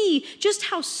see just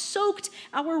how soaked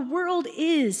our world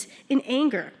is in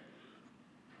anger.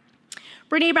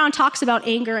 Brené Brown talks about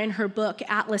anger in her book,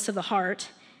 Atlas of the Heart,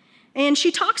 and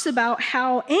she talks about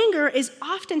how anger is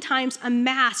oftentimes a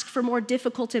mask for more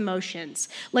difficult emotions,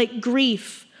 like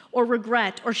grief or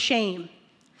regret or shame.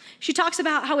 She talks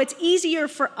about how it's easier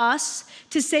for us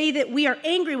to say that we are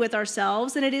angry with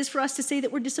ourselves than it is for us to say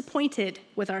that we're disappointed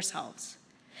with ourselves.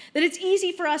 That it's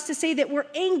easy for us to say that we're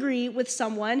angry with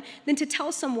someone than to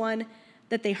tell someone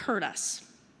that they hurt us.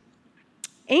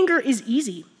 Anger is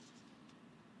easy.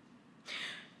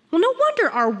 Well, no wonder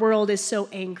our world is so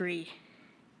angry.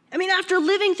 I mean, after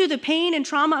living through the pain and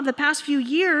trauma of the past few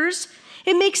years,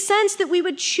 it makes sense that we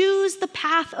would choose the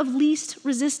path of least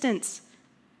resistance.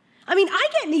 I mean, I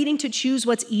get needing to choose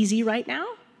what's easy right now.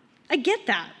 I get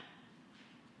that.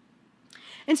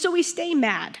 And so we stay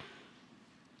mad.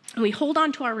 And we hold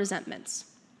on to our resentments,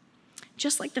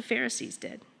 just like the Pharisees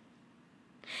did.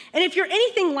 And if you're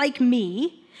anything like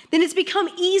me, then it's become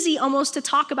easy almost to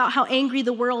talk about how angry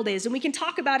the world is. And we can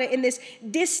talk about it in this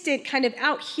distant kind of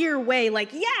out here way, like,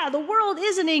 yeah, the world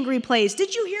is an angry place.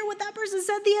 Did you hear what that person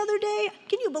said the other day?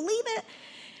 Can you believe it?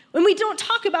 When we don't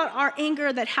talk about our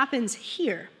anger that happens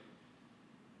here.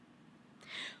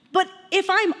 But if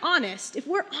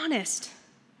we're honest,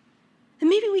 then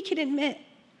maybe we can admit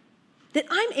that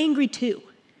I'm angry too.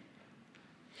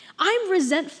 I'm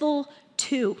resentful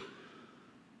too.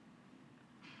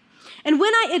 And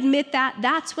when I admit that,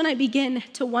 that's when I begin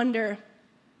to wonder,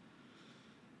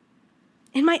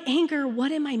 in my anger,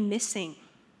 what am I missing?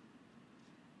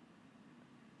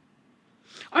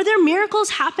 Are there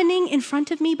miracles happening in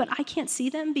front of me, but I can't see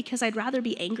them because I'd rather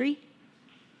be angry?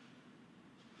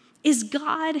 Is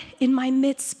God in my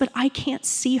midst, but I can't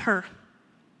see her?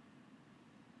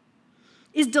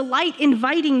 Is delight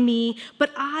inviting me,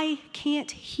 but I can't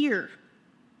hear?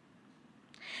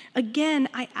 Again,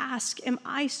 I ask, am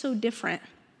I so different?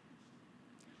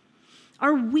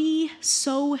 Are we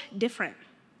so different?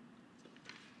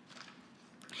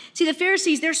 See, the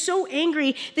Pharisees, they're so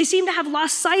angry, they seem to have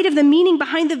lost sight of the meaning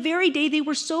behind the very day they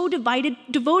were so devoted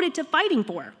to fighting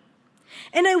for.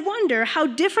 And I wonder how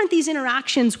different these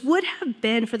interactions would have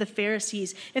been for the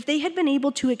Pharisees if they had been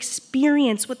able to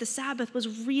experience what the Sabbath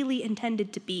was really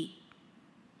intended to be.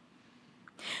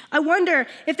 I wonder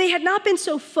if they had not been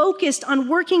so focused on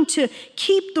working to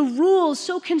keep the rules,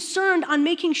 so concerned on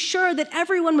making sure that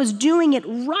everyone was doing it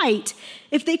right,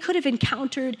 if they could have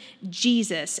encountered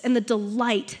Jesus and the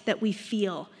delight that we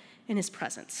feel in his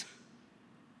presence.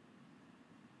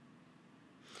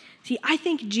 See, I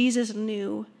think Jesus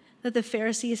knew that the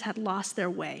Pharisees had lost their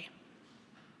way.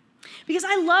 Because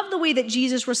I love the way that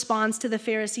Jesus responds to the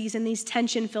Pharisees in these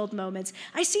tension-filled moments.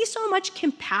 I see so much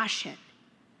compassion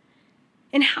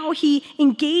in how he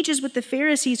engages with the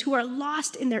Pharisees who are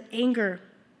lost in their anger.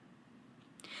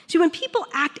 See, when people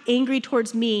act angry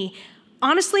towards me,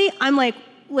 honestly, I'm like,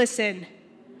 listen,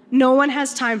 no one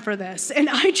has time for this. And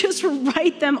I just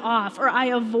write them off or I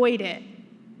avoid it.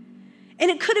 And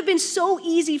it could have been so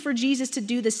easy for Jesus to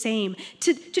do the same,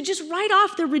 to just write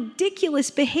off their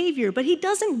ridiculous behavior, but he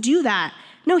doesn't do that.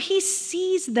 No, he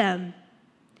sees them.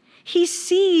 He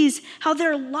sees how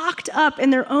they're locked up in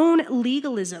their own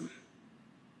legalism.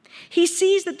 He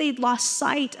sees that they'd lost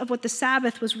sight of what the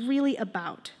Sabbath was really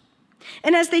about.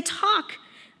 And as they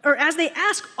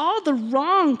ask all the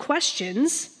wrong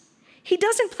questions, he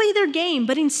doesn't play their game,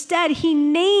 but instead he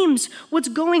names what's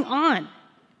going on.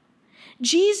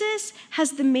 Jesus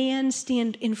has the man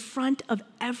stand in front of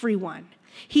everyone.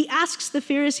 He asks the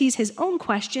Pharisees his own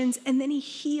questions, and then he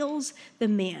heals the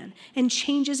man and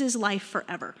changes his life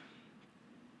forever.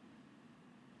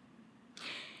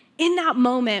 In that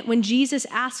moment, when Jesus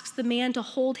asks the man to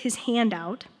hold his hand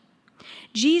out,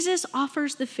 Jesus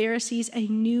offers the Pharisees a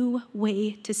new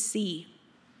way to see.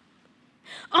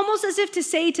 Almost as if to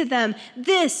say to them,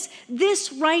 this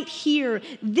right here,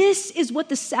 this is what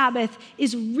the Sabbath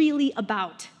is really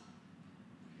about.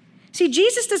 See,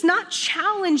 Jesus does not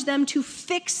challenge them to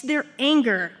fix their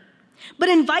anger, but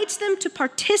invites them to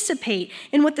participate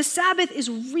in what the Sabbath is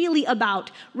really about: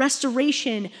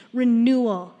 restoration,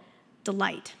 renewal,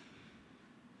 delight.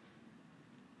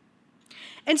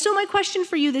 And so my question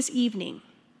for you this evening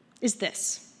is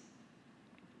this: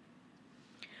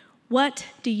 what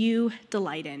do you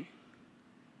delight in?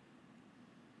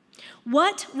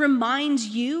 What reminds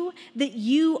you that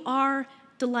you are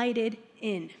delighted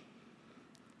in?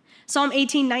 Psalm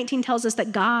 18:19 tells us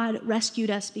that God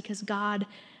rescued us because God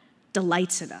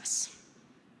delights in us.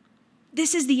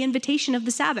 This is the invitation of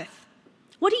the Sabbath.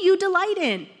 What do you delight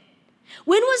in?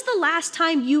 When was the last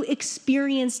time you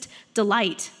experienced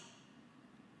delight?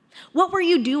 What were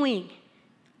you doing?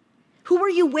 Who were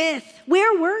you with?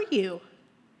 Where were you?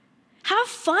 Have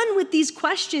fun with these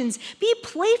questions. Be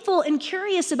playful and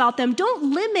curious about them.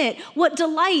 Don't limit what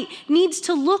delight needs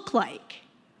to look like.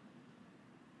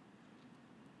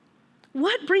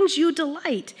 What brings you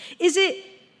delight? Is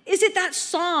it that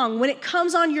song when it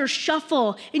comes on your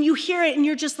shuffle and you hear it and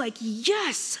you're just like,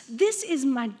 yes, this is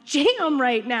my jam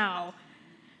right now?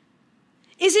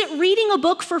 Is it reading a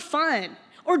book for fun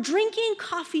or drinking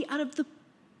coffee out of the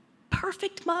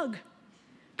perfect mug?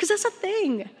 Because that's a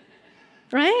thing,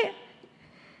 right?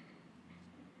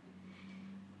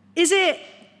 Is it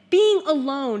being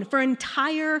alone for an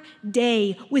entire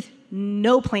day with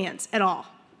no plans at all?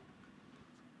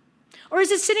 Or is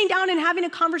it sitting down and having a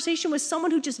conversation with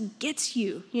someone who just gets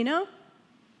you, you know?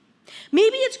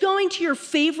 Maybe it's going to your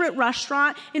favorite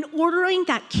restaurant and ordering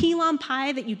that key lime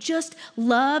pie that you just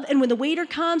love, and when the waiter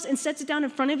comes and sets it down in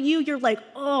front of you, you're like,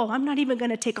 oh, I'm not even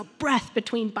gonna take a breath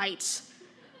between bites.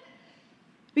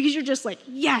 Because you're just like,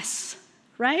 yes,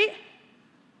 right?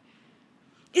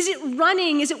 Is it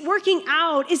running? Is it working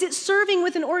out? Is it serving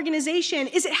with an organization?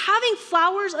 Is it having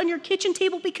flowers on your kitchen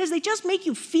table because they just make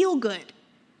you feel good?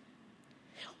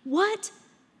 What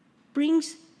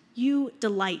brings you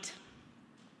delight?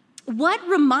 What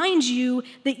reminds you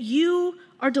that you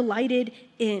are delighted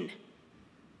in?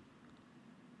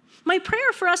 My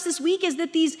prayer for us this week is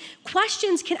that these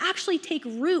questions can actually take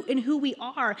root in who we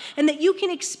are and that you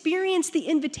can experience the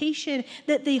invitation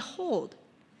that they hold.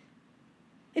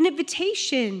 An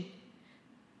invitation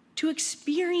to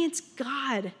experience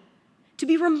God, to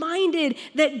be reminded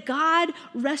that God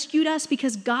rescued us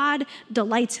because God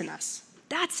delights in us.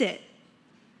 That's it.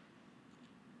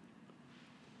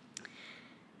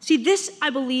 See, this, I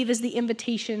believe, is the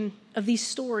invitation of these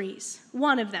stories,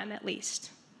 one of them at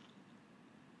least.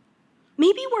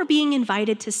 Maybe we're being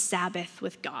invited to Sabbath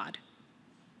with God,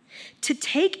 to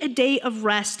take a day of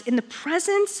rest in the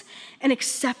presence and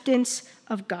acceptance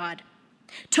of God,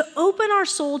 to open our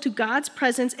soul to God's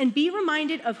presence and be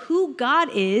reminded of who God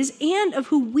is and of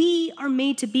who we are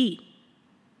made to be.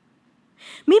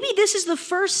 Maybe this is the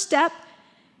first step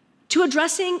to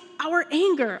addressing our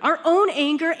anger, our own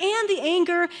anger, and the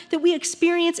anger that we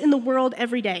experience in the world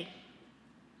every day.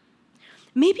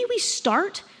 Maybe we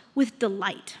start with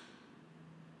delight.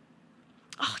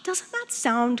 Oh, doesn't that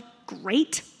sound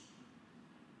great?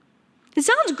 It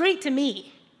sounds great to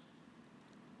me.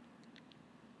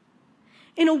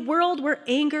 In a world where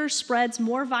anger spreads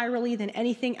more virally than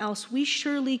anything else, we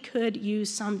surely could use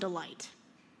some delight.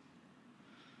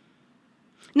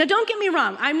 Now, don't get me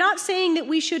wrong. I'm not saying that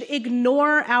we should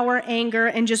ignore our anger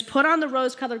and just put on the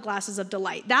rose-colored glasses of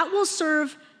delight. That will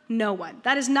serve no one.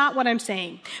 That is not what I'm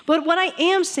saying. But what I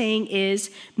am saying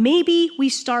is maybe we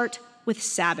start with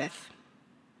Sabbath.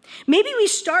 Maybe we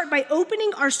start by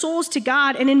opening our souls to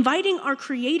God and inviting our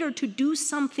Creator to do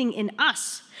something in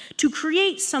us, to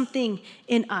create something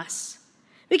in us.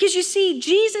 Because you see,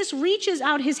 Jesus reaches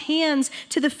out his hands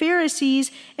to the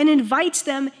Pharisees and invites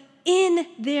them in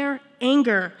their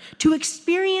anger to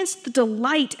experience the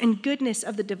delight and goodness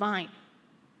of the divine.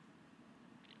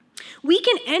 We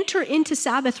can enter into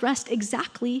Sabbath rest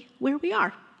exactly where we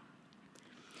are.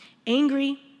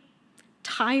 Angry,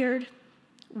 tired,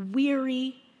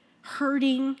 weary,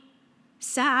 hurting,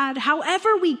 sad,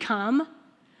 however we come,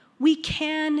 we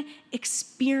can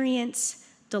experience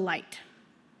delight.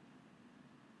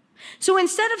 So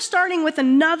instead of starting with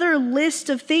another list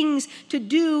of things to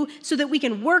do so that we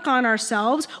can work on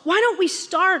ourselves, why don't we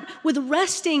start with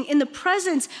resting in the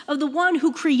presence of the one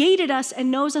who created us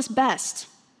and knows us best?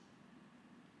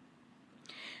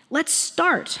 Let's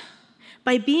start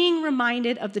by being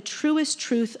reminded of the truest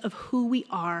truth of who we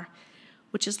are,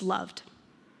 which is loved.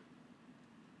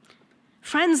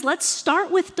 Friends, let's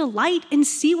start with delight and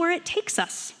see where it takes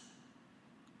us.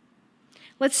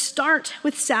 Let's start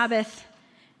with Sabbath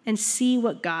and see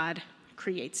what God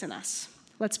creates in us.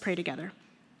 Let's pray together.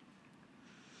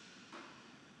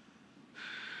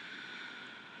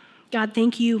 God,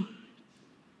 thank you.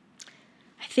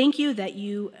 I thank you that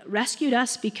you rescued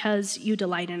us because you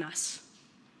delight in us.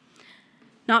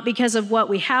 Not because of what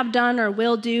we have done or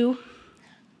will do,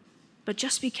 but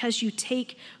just because you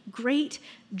take great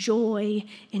joy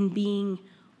in being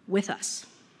with us.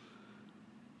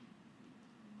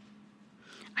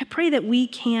 I pray that we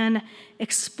can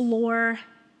explore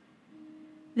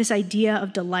this idea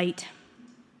of delight,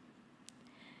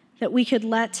 that we could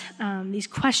let these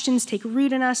questions take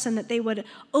root in us and that they would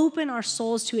open our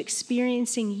souls to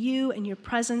experiencing you and your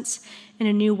presence in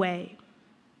a new way.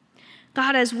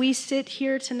 God, as we sit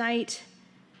here tonight,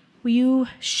 will you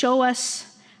show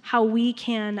us how we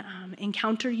can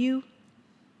encounter you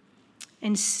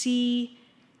and see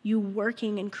you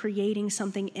working and creating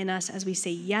something in us as we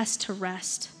say yes to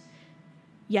rest,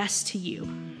 yes to you.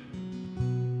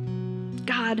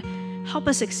 God, help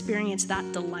us experience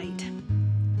that delight.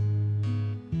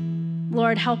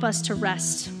 Lord, help us to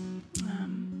rest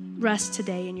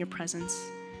today in your presence,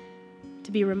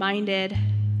 to be reminded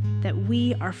that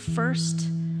we are first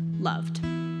loved.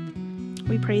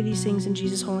 We pray these things in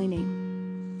Jesus' holy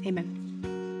name. Amen.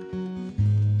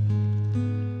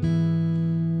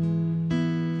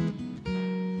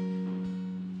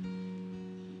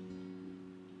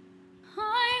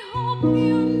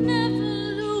 You never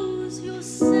lose your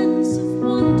sense of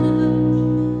wonder.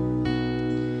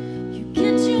 You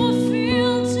get your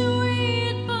fill to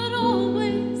eat, but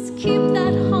always keep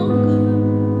that hunger.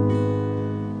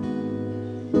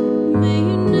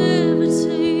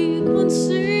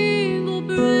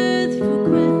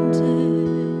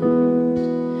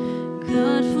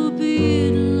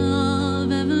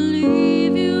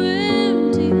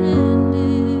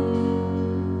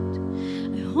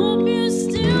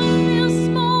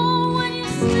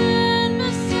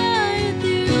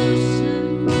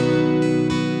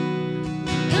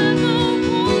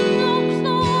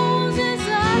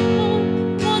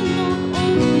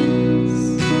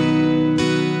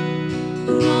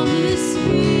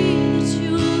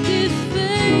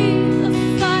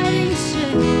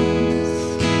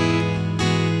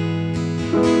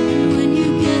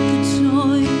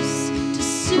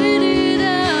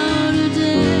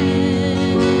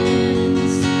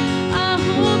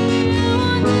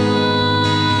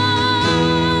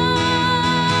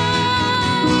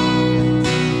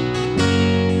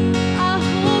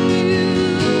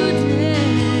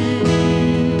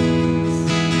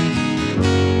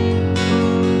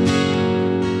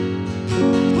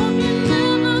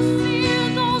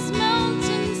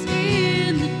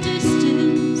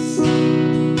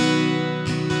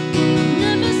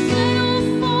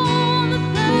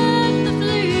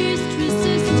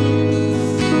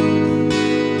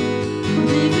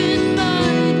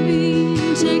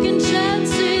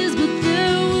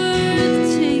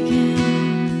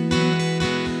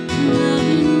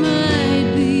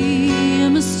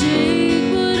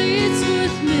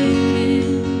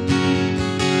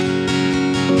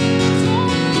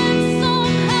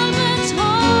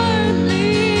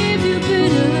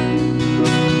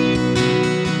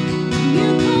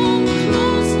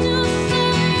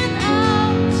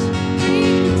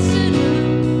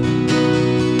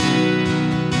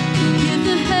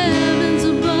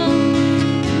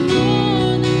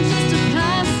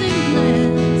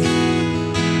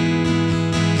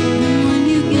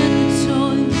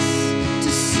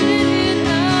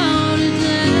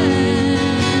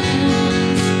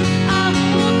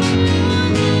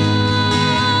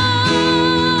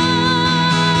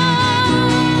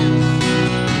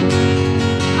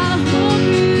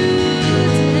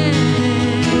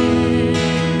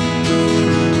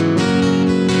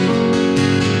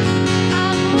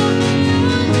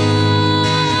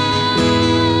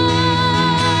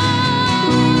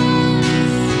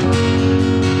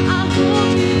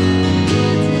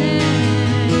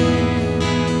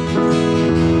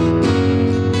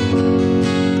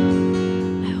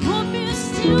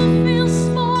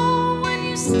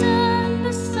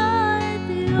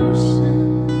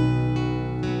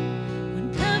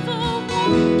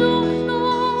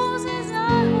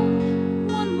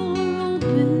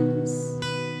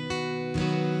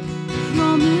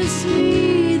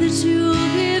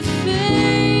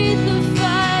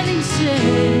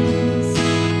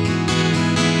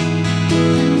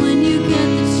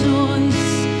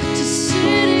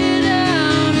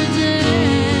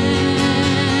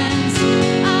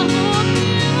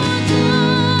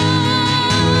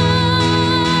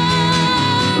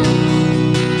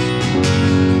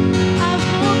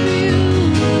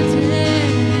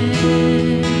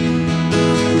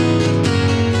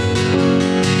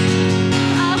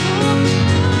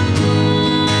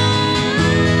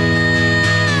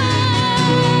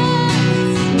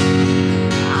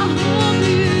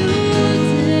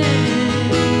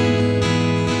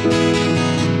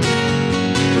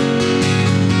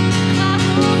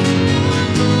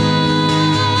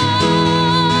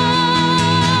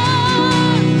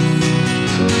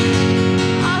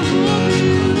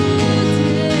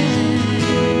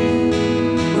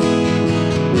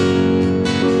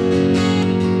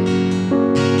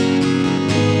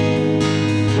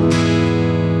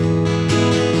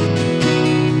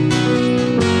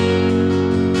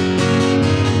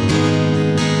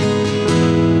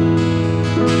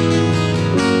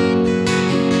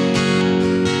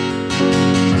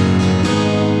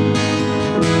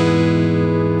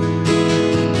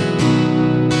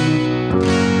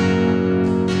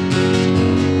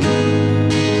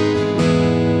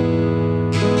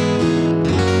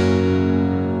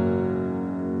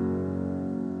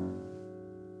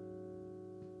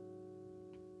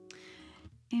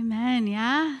 Amen,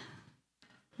 yeah?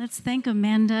 Let's thank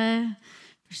Amanda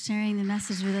for sharing the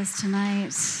message with us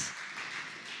tonight.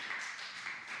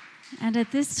 And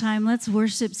at this time, let's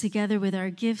worship together with our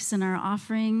gifts and our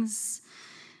offerings,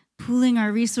 pooling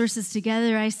our resources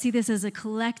together. I see this as a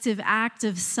collective act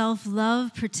of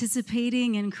self-love,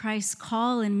 participating in Christ's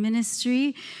call and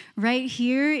ministry right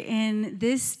here in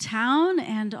this town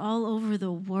and all over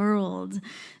the world.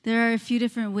 There are a few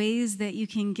different ways that you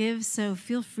can give, so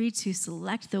feel free to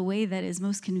select the way that is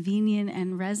most convenient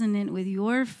and resonant with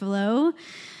your flow.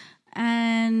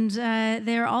 And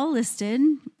they're all listed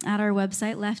at our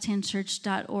website,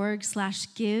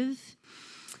 lefthandchurch.org/give.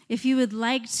 If you would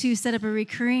like to set up a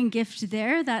recurring gift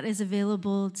there, that is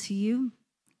available to you.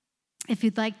 If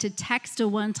you'd like to text a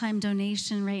one-time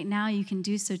donation right now, you can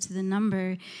do so to the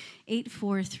number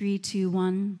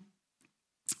 84321.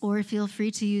 Or feel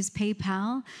free to use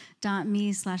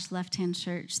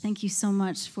paypal.me/lefthandchurch. Thank you so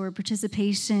much for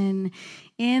participation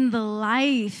in the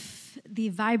life, the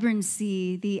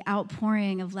vibrancy, the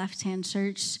outpouring of Left Hand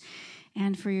Church,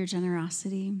 and for your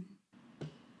generosity.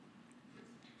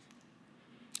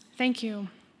 Thank you.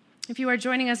 If you are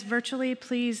joining us virtually,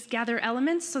 please gather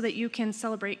elements so that you can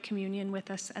celebrate communion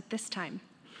with us at this time.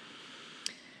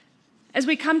 As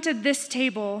we come to this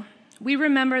table, we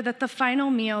remember that the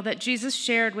final meal that Jesus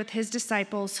shared with his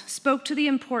disciples spoke to the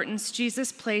importance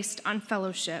Jesus placed on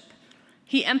fellowship.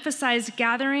 He emphasized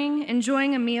gathering,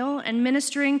 enjoying a meal, and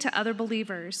ministering to other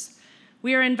believers.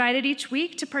 We are invited each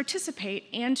week to participate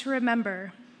and to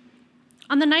remember.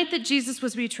 On the night that Jesus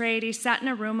was betrayed, he sat in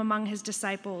a room among his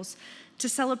disciples to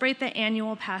celebrate the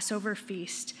annual Passover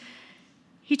feast.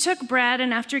 He took bread,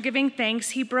 and after giving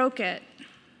thanks, he broke it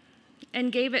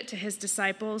and gave it to his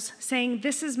disciples, saying,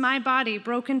 "This is my body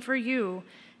broken for you.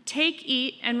 Take,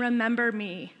 eat, and remember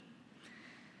me."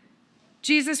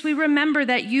 Jesus, we remember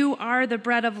that you are the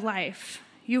bread of life.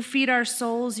 You feed our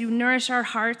souls, you nourish our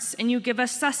hearts, and you give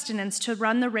us sustenance to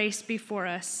run the race before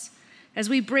us. As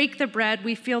we break the bread,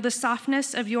 we feel the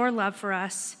softness of your love for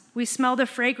us. We smell the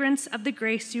fragrance of the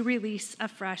grace you release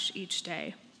afresh each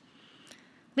day.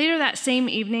 Later that same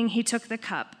evening, he took the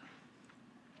cup.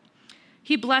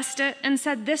 He blessed it and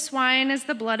said, "This wine is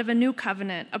the blood of a new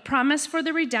covenant, a promise for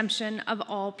the redemption of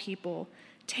all people.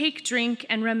 Take, drink,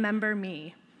 and remember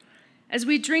me." As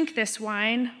we drink this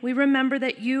wine, we remember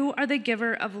that you are the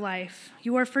giver of life.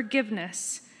 You are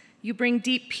forgiveness. You bring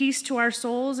deep peace to our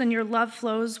souls, and your love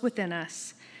flows within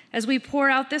us. As we pour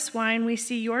out this wine, we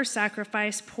see your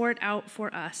sacrifice poured out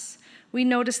for us. We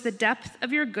notice the depth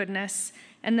of your goodness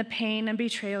and the pain and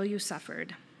betrayal you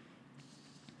suffered.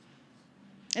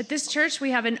 At this church,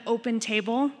 we have an open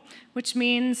table, which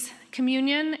means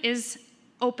communion is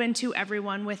open to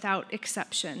everyone without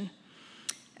exception.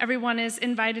 Everyone is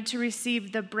invited to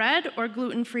receive the bread or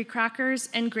gluten-free crackers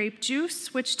and grape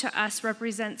juice, which to us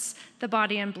represents the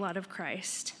body and blood of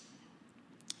Christ.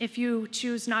 If you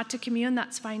choose not to commune,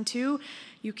 that's fine too.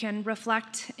 You can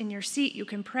reflect in your seat. You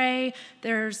can pray.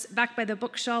 There's, back by the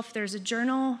bookshelf, there's a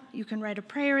journal. You can write a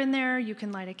prayer in there. You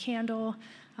can light a candle.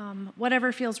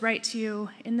 Whatever feels right to you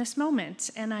in this moment.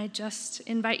 And I just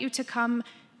invite you to come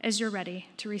as you're ready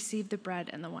to receive the bread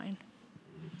and the wine.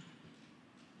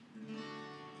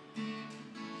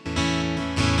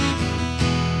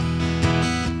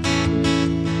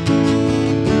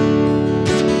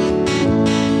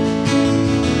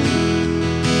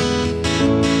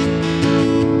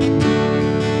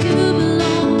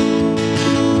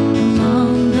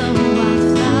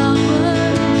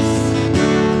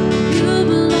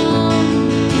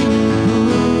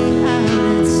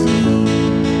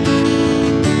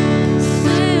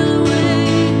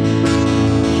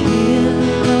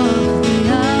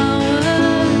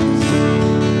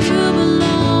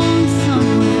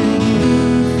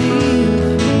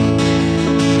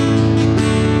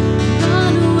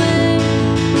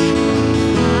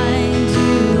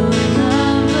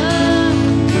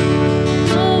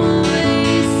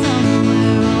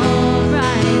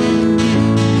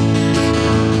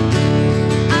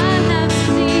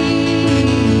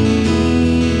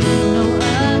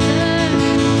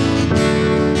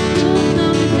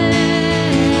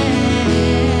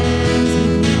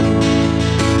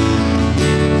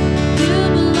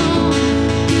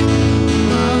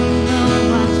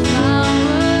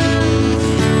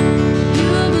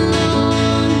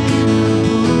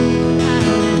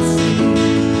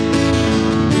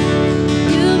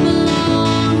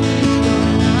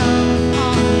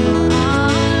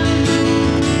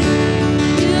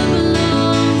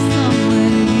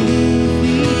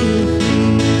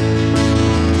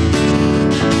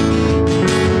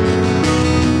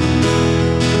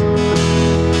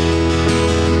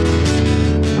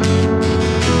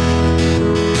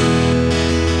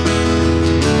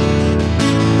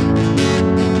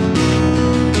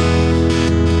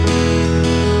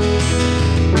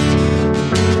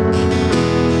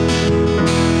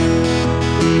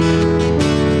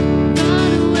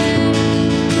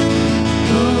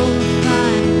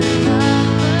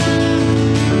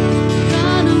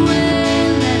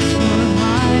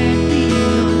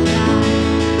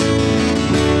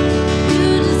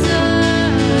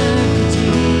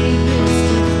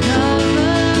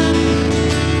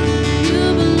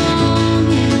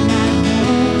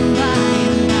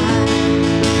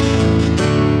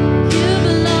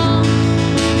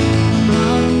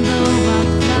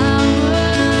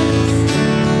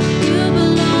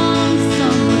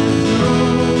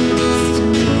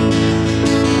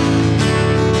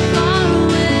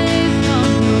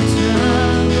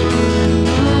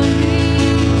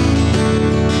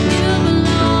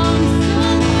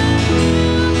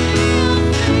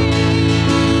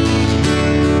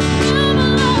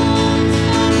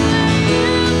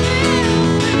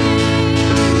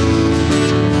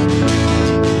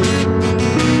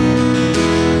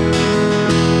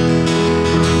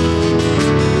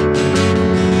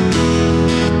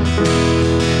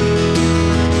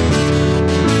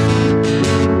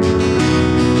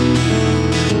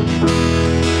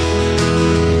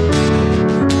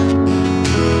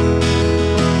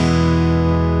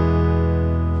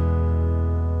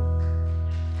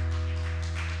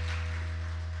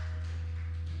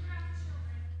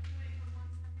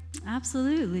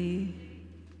 Absolutely.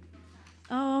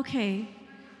 Oh, okay.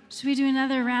 Should we do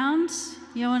another round?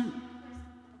 You want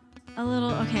a little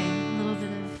bit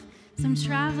of some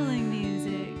traveling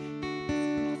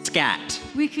music. Scat.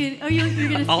 We could, you're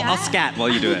gonna scat? I'll scat while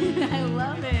you do it. I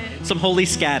love it. Some holy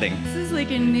scatting. This is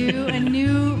like a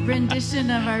new rendition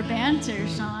of our banter,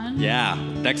 Sean. Yeah,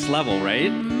 next level,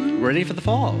 right? Mm-hmm. We're ready for the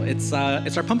fall. It's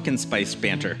our pumpkin spice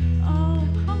banter. Oh,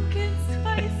 pumpkin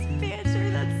spice banter,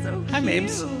 that's so cute. Hi,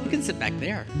 Mabes. You can sit back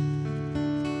there.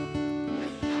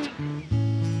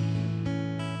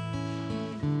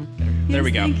 There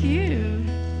we go. Thank you.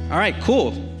 All right,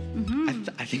 cool. Mm-hmm.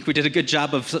 I think we did a good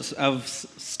job of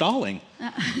stalling.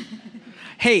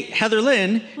 Hey, Heather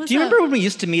Lynn, do you remember when we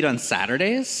used to meet on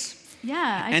Saturdays?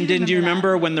 Yeah, And do you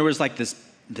remember when there was like this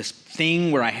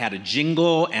thing where I had a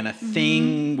jingle and a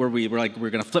thing where we were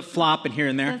going to flip-flop and here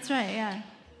and there? That's right, yeah.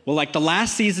 Well, like the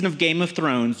last season of Game of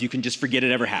Thrones, you can just forget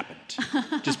it ever happened.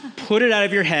 Just put it out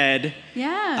of your head.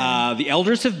 Yeah. The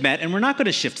elders have met, and we're not going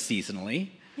to shift seasonally.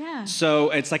 Yeah. So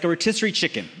it's like a rotisserie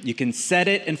chicken. You can set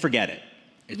it and forget it.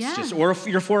 It's just, or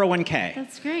your 401k.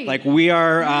 That's great. Like we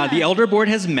are, the elder board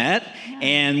has met,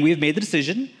 and we've made the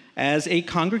decision as a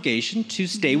congregation to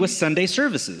stay with Sunday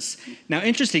services. Now,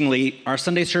 interestingly, our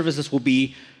Sunday services will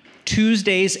be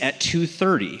Tuesdays at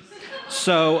 2:30.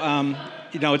 So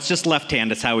it's just left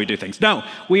hand. It's how we do things. No,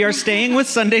 we are staying with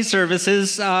Sunday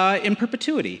services in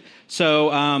perpetuity.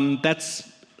 So that's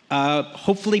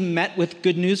hopefully met with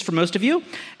good news for most of you.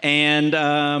 And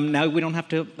now we don't have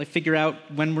to figure out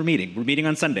when we're meeting. We're meeting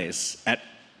on Sundays at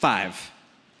 5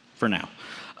 for now.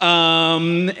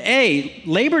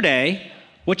 Labor Day.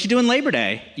 What you doing Labor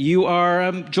Day? You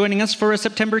are joining us for a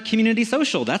September community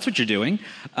social. That's what you're doing.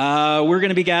 We're going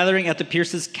to be gathering at the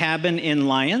Pierce's Cabin in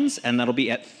Lyons, and that'll be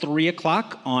at 3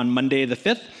 o'clock on Monday the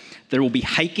 5th. There will be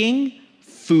hiking,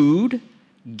 food,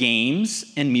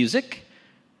 games, and music.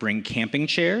 Bring camping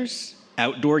chairs,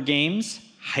 outdoor games,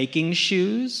 hiking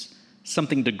shoes,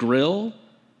 something to grill,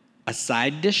 a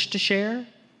side dish to share,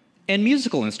 and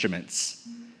musical instruments.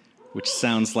 Which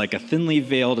sounds like a thinly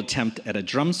veiled attempt at a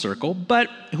drum circle, but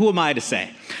who am I to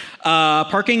say?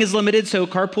 Parking is limited, so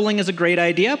carpooling is a great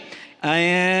idea.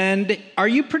 And are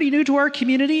you pretty new to our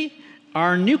community?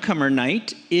 Our newcomer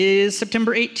night is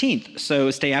September 18th,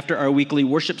 so stay after our weekly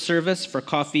worship service for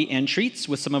coffee and treats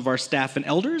with some of our staff and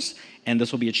elders, and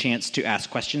this will be a chance to ask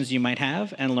questions you might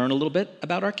have and learn a little bit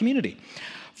about our community.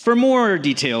 For more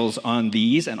details on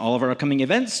these and all of our upcoming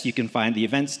events, you can find the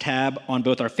events tab on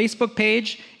both our Facebook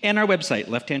page and our website,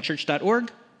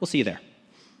 lefthandchurch.org. We'll see you there.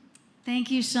 Thank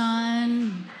you,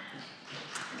 Sean.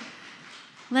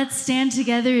 Let's stand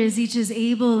together as each is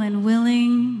able and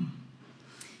willing.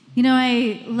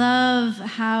 I love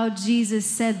how Jesus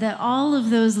said that all of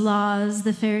those laws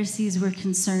the Pharisees were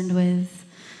concerned with,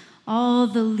 all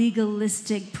the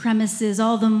legalistic premises,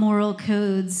 all the moral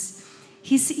codes,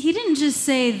 he didn't just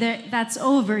say that that's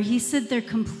over. He said they're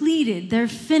completed, they're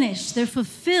finished, they're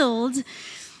fulfilled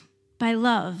by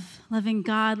love, loving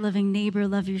God, loving neighbor,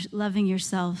 loving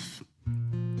yourself.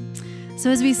 So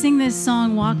as we sing this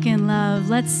song, Walk in Love,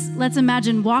 let's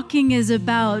imagine walking is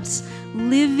about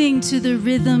living to the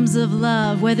rhythms of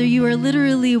love, whether you are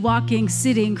literally walking,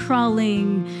 sitting,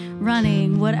 crawling,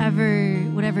 running,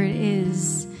 whatever it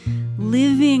is.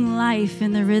 Living life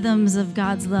in the rhythms of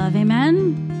God's love.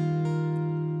 Amen?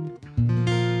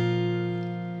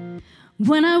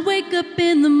 When I wake up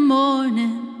in the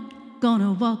morning,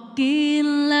 gonna walk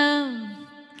in love.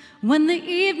 When the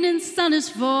evening sun is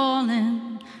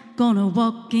falling, gonna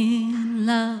walk in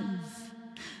love.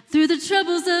 Through the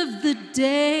troubles of the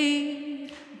day,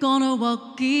 gonna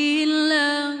walk in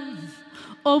love.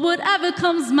 Or whatever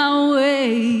comes my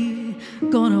way,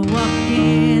 gonna walk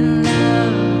in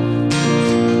love.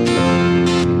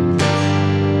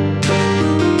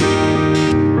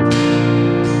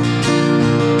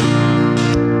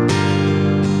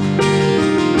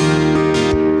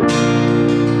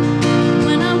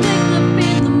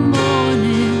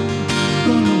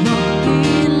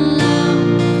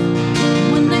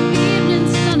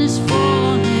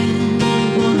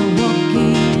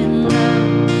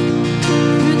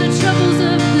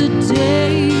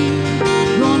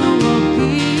 Gonna walk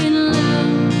in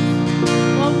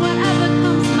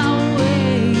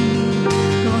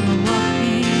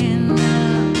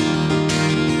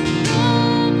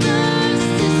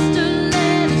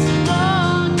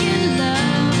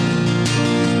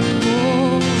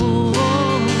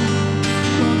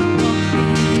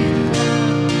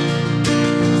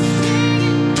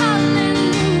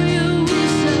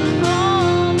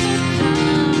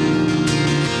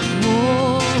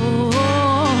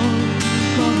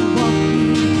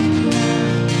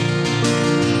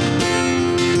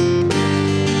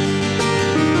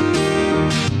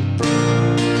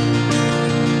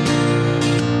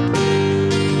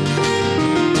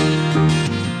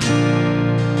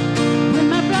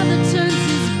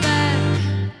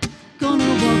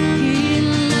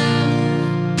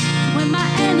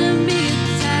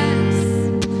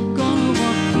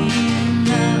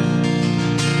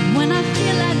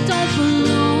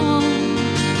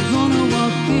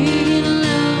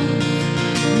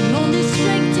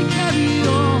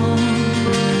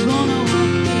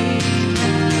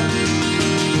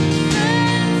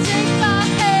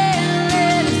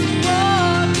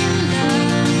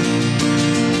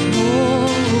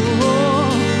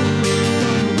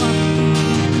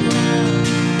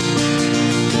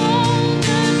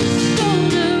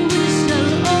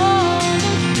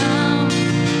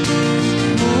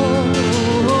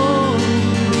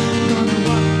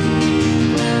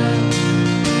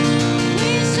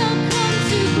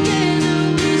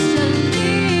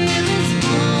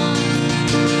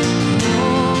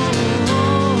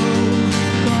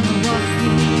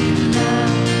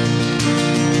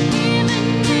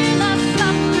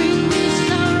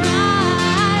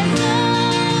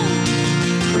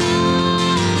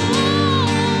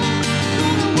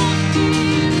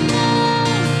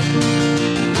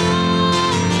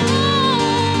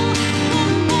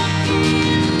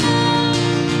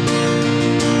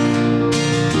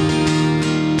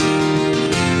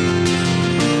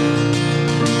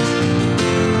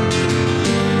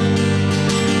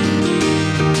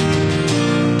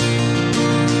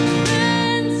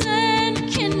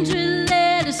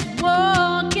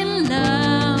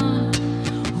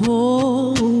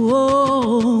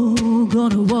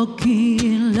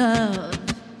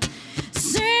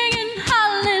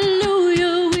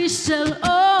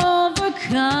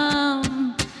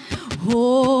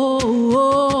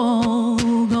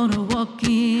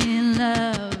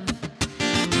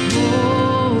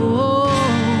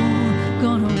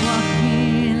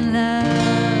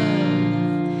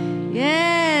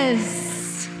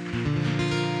Yes.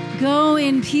 Go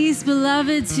in peace,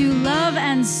 beloved, to love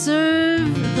and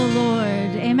serve the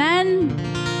Lord. Amen.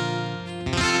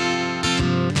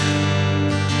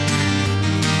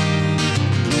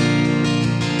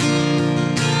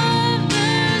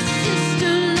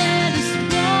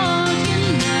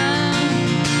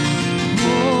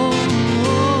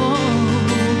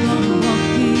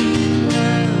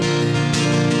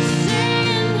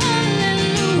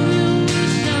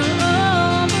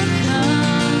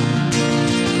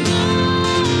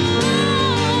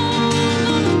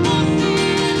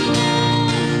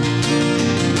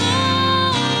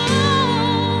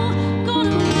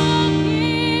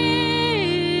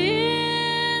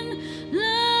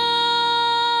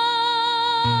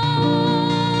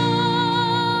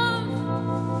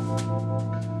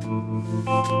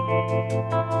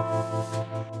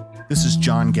 This is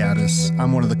John Gaddis.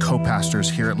 I'm one of the co-pastors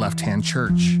here at Left Hand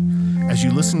Church. As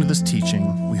you listen to this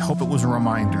teaching, we hope it was a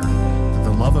reminder that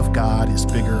the love of God is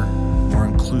bigger, more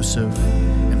inclusive,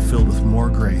 and filled with more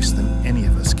grace than any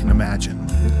of us can imagine.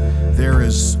 There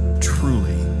is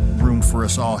truly room for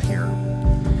us all here.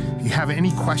 If you have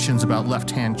any questions about Left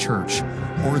Hand Church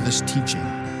or this teaching,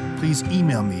 please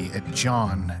email me at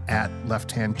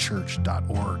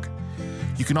john@lefthandchurch.org.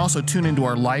 You can also tune into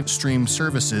our live stream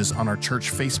services on our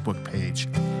church Facebook page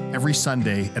every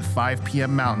Sunday at 5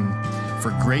 p.m. Mountain for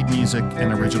great music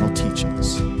and original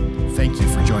teachings. Thank you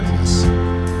for joining us.